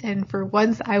past, and for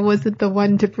once I wasn't the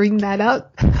one to bring that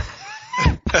up.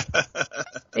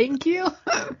 Thank you.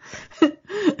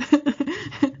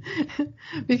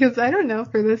 Because I don't know,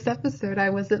 for this episode I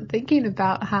wasn't thinking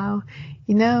about how,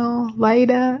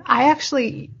 Lyta,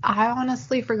 I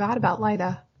honestly forgot about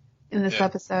Lyta in this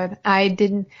episode. I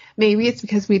didn't, maybe it's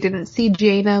because we didn't see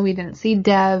Jaina, we didn't see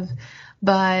Dev,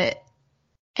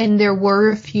 and there were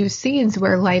a few scenes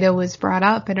where Lyta was brought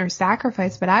up in her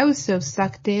sacrifice, but I was so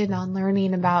sucked in on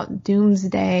learning about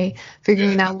Doomsday,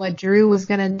 figuring out what Drew was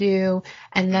going to do,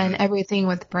 and then everything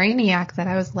with Brainiac that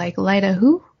I was like, Lyta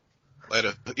who?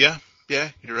 Lyta, yeah,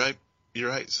 you're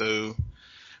right. So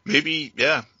maybe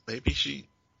she,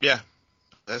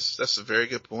 that's a very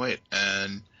good point.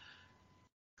 And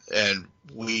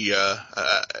we,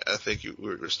 I think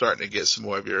we're starting to get some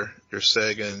more of your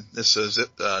Seg and this is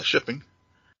shipping.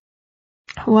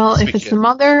 Well, if it's the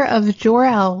mother of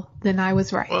Jor-El, then I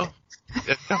was right. Well,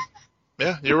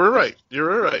 yeah, you were right.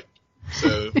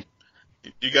 So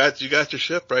you got your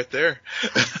ship right there.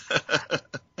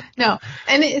 No,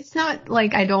 and it's not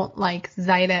like I don't like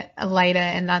Lyta,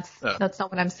 and that's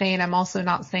not what I'm saying. I'm also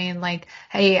not saying like,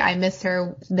 hey, I miss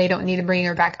her, they don't need to bring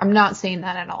her back. I'm not saying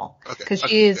that at all, because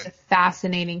she is a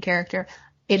fascinating character.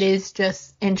 It is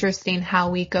just interesting how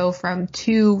we go from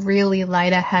 2 really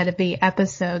Lyta heavy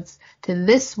episodes to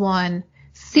this one,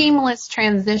 seamless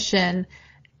transition,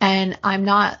 and I'm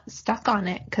not stuck on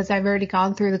it because I've already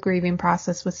gone through the grieving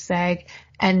process with Seg,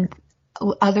 and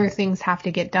other things have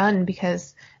to get done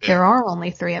because there are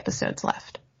only 3 episodes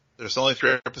left. There's only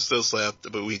 3 episodes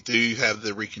left, but we do have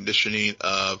the reconditioning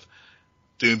of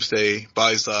Doomsday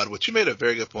by Zod, which you made a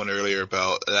very good point earlier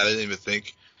about, and I didn't even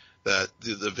think that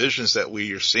the visions that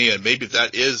we are seeing, maybe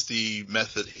that is the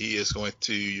method he is going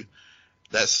to,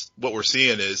 that's what we're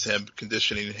seeing is him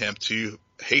conditioning him to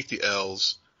hate the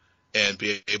L's and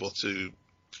be able to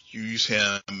use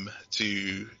him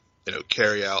to,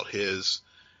 carry out his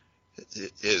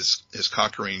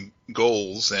conquering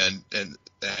goals, and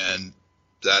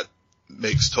that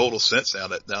makes total sense now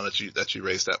that you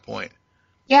raised that point.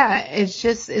 Yeah, it's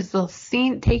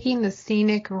the taking the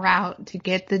scenic route to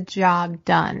get the job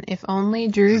done. If only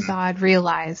Drew Zod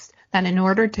realized that in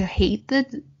order to hate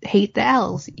the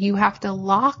L's, you have to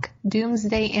lock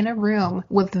Doomsday in a room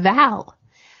with Val,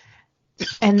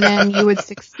 and then you would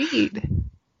succeed.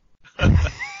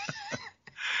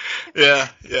 Yeah,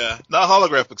 not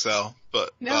holographic Sal,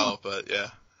 but No. but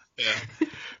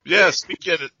yeah.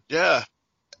 Speaking of,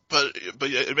 but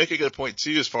you make a good point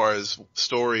too as far as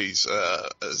stories. I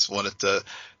just wanted to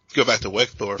go back to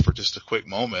Wegthor for just a quick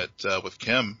moment with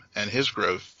Kim and his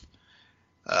growth.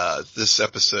 This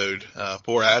episode,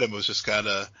 poor Adam was just kind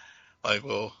of like,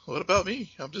 well, what about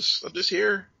me? I'm just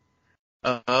here.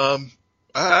 I'm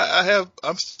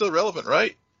still relevant,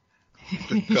 right?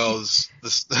 Because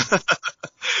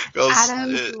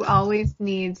Adam, who always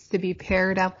needs to be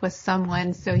paired up with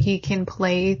someone so he can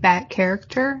play that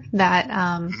character, that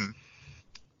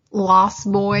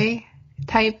lost boy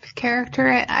type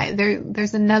character.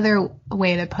 There's another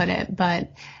way to put it,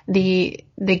 but the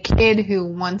kid who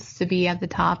wants to be at the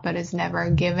top but is never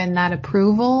given that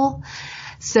approval.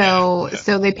 So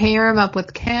they pair him up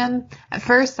with Kim. At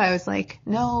first I was like,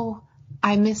 no,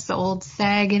 I miss the old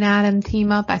Sag and Adam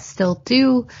team up. I still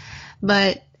do.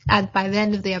 But by the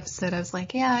end of the episode, I was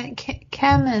like, yeah,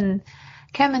 Kim and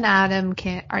Adam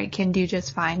can do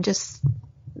just fine. Just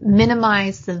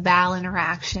minimize the Val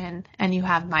interaction and you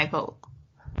have my vote.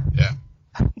 Yeah.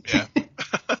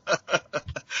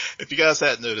 If you guys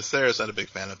hadn't noticed, Sarah's not a big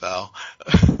fan of Val.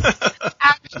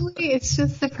 Actually, it's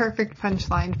just the perfect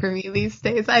punchline for me these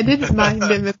days. I didn't mind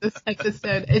him in this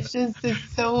episode. It's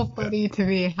so funny to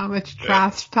me how much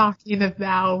trash talking of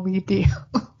Val we do.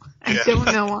 I don't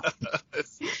know why.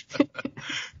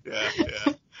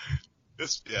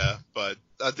 But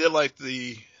I did like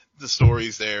the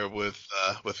stories there with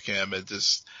Kim and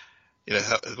just,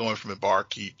 going from a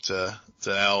barkeep to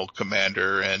now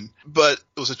commander, but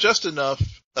was it just enough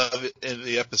of it in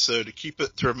the episode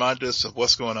to remind us of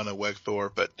what's going on in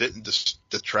Wegthor, but didn't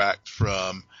detract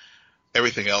from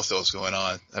everything else that was going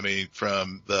on? I mean,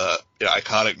 from the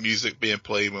iconic music being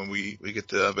played when we get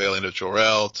the unveiling of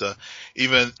Jor-El to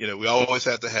even, we always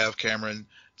have to have Cameron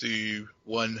do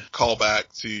one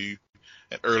callback to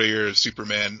an earlier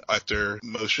Superman actor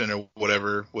motion or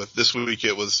whatever. With this week,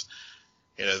 it was,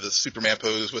 the Superman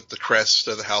pose with the crest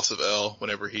of the House of El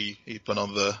whenever he put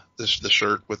on the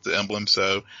shirt with the emblem.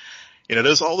 So,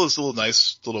 there's all those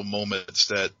nice little moments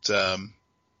that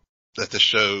the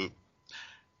show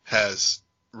has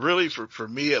really, for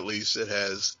me at least, it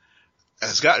has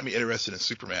gotten me interested in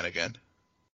Superman again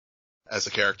as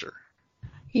a character.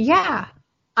 Yeah.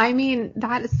 I mean,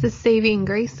 that is the saving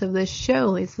grace of this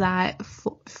show, is that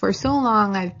for so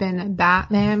long I've been a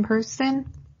Batman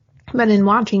person, but in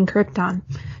watching Krypton,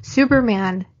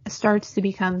 Superman starts to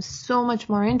become so much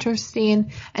more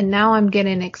interesting, and now I'm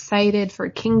getting excited for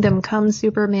Kingdom Come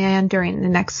Superman during the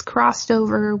next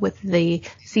crossover with the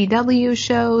CW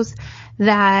shows,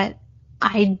 that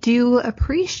I do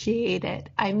appreciate it.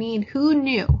 I mean, who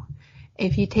knew?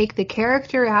 If you take the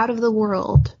character out of the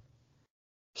world,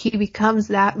 he becomes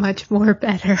that much more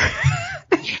better.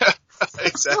 Yeah,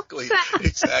 exactly.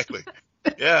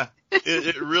 Yeah,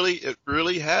 it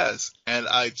really has. And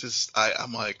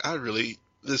I'm like,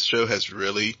 this show has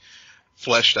really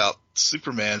fleshed out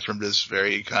Superman from this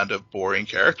very kind of boring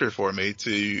character for me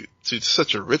to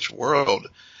such a rich world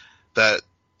that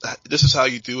this is how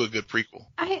you do a good prequel.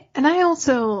 I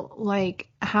also like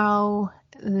how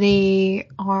they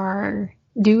are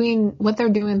doing what they're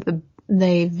doing with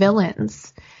the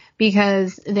villains,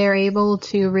 because they're able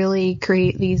to really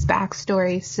create these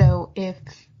backstories. So if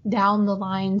down the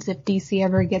lines, if DC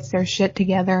ever gets their shit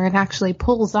together and actually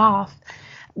pulls off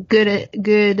good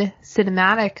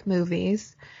cinematic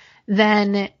movies,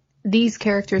 then these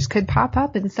characters could pop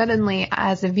up, and suddenly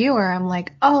as a viewer I'm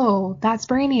like, oh, that's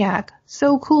Brainiac,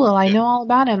 so cool, I know all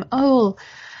about him. Oh,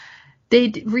 they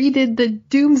redid the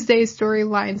Doomsday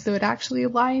storyline so it actually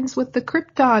aligns with the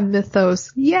Krypton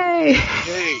mythos. Yay!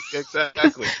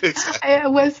 Exactly. I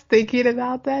was thinking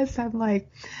about this. I'm like,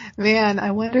 man,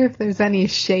 I wonder if there's any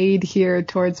shade here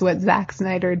towards what Zack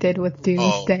Snyder did with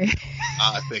Doomsday.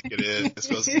 I think it is.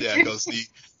 Because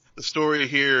the story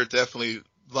here definitely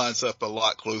lines up a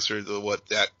lot closer to what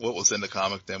was in the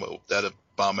comic than that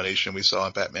abomination we saw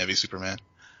in Batman v Superman.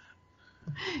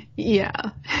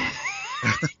 Yeah.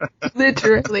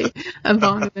 Literally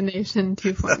Abomination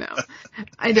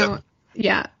 2.0.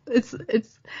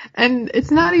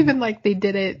 It's not even like they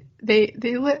did it.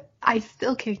 I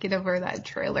still can't get over that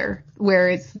trailer where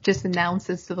it just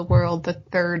announces to the world the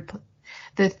third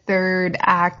the third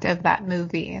act of that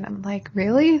movie. And I'm like,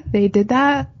 really? They did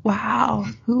that? Wow.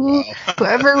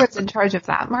 Whoever was in charge of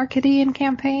that marketing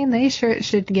campaign, they sure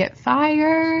should get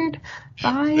fired.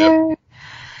 Yep.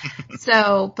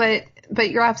 So, but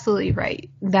you're absolutely right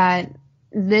that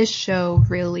this show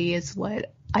really is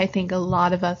what I think a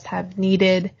lot of us have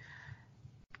needed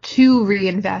to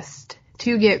reinvest,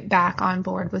 to get back on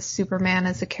board with Superman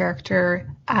as a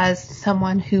character, as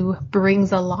someone who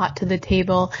brings a lot to the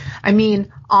table. I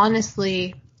mean,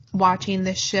 honestly, watching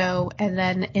this show and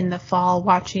then in the fall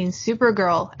watching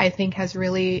Supergirl, I think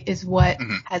is what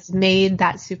has made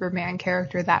that Superman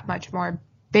character that much more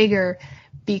bigger,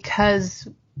 because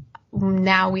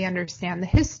now we understand the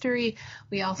history.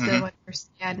 We also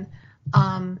understand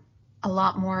a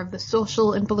lot more of the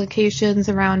social implications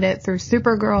around it through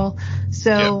Supergirl.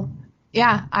 So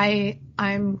yeah,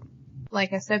 I'm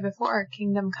like I said before,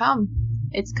 Kingdom Come.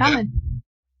 It's coming.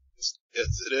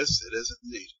 Yes, it is. It is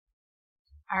indeed.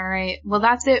 All right. Well,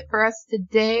 that's it for us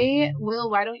today. Will,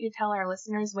 why don't you tell our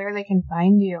listeners where they can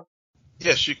find you?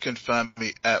 Yes, you can find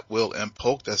me at Will M.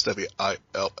 Polk. That's WILLMPOLK.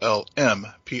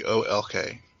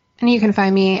 And you can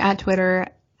find me at Twitter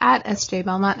at SJ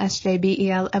Belmont,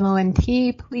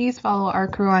 SJBELMONT. Please follow our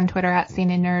crew on Twitter at Scene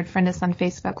and Nerd. Friend us on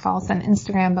Facebook, follow us on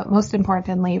Instagram, but most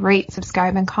importantly, rate,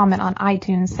 subscribe, and comment on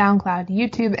iTunes, SoundCloud,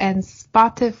 YouTube, and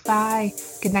Spotify.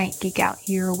 Good night, Geek Out.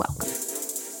 You're welcome.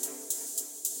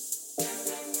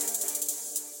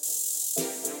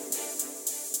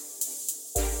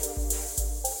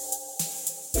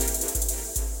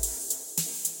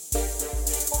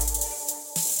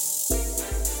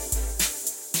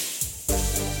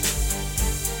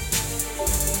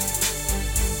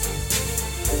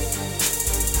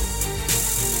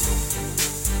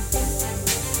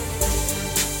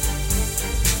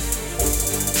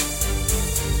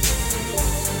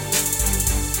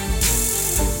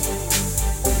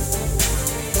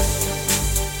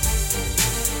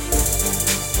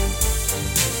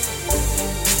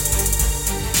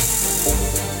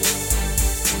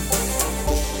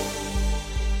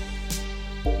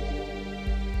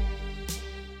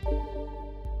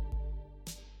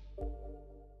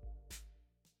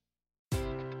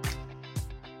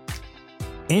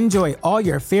 Enjoy all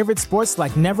your favorite sports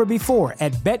like never before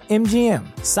at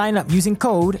BetMGM. Sign up using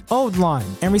code OldLine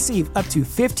and receive up to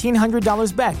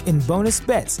 $1,500 back in bonus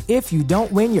bets if you don't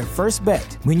win your first bet.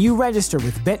 When you register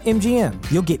with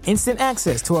BetMGM, you'll get instant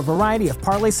access to a variety of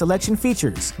parlay selection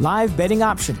features, live betting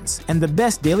options, and the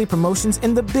best daily promotions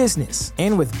in the business.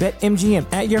 And with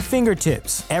BetMGM at your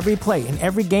fingertips, every play and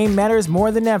every game matters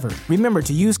more than ever. Remember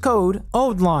to use code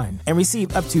OldLine and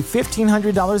receive up to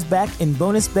 $1,500 back in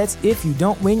bonus bets if you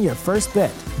don't win your first bet.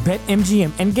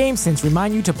 BetMGM and GameSense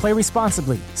remind you to play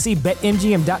responsibly. See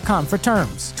BetMGM.com for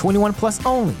terms. 21 plus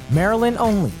only. Maryland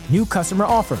only. New customer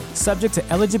offer. Subject to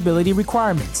eligibility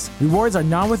requirements. Rewards are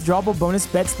non-withdrawable bonus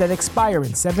bets that expire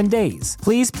in 7 days.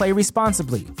 Please play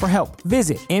responsibly. For help,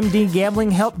 visit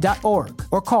mdgamblinghelp.org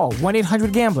or call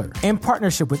 1-800-GAMBLER in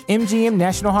partnership with MGM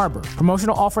National Harbor.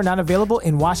 Promotional offer not available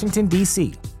in Washington,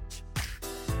 D.C.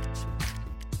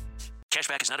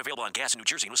 Cashback is not available on gas in New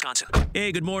Jersey and Wisconsin.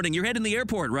 Hey, good morning. You're heading to the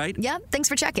airport, right? Yep, thanks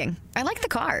for checking. I like the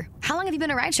car. How long have you been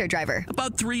a rideshare driver?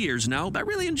 About 3 years now. I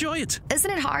really enjoy it.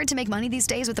 Isn't it hard to make money these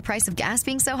days with the price of gas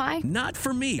being so high? Not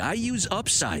for me. I use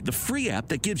Upside, the free app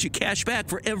that gives you cash back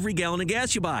for every gallon of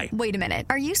gas you buy. Wait a minute.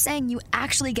 Are you saying you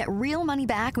actually get real money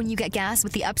back when you get gas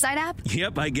with the Upside app?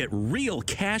 Yep, I get real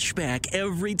cash back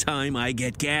every time I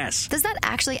get gas. Does that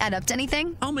actually add up to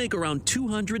anything? I'll make around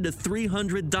 $200 to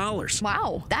 $300.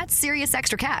 Wow, that's serious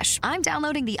extra cash. I'm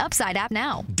downloading the Upside app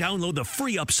now. Download the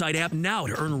free Upside app now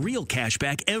to earn real cash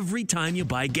back every time you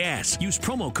buy gas. Use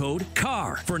promo code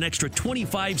CAR for an extra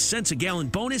 25 cents a gallon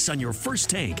bonus on your first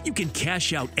tank. You can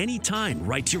cash out anytime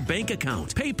right to your bank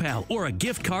account, PayPal, or a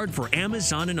gift card for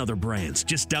Amazon and other brands.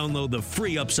 Just download the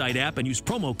free Upside app and use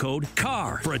promo code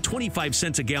CAR for a 25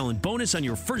 cents a gallon bonus on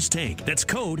your first tank. That's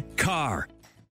code CAR.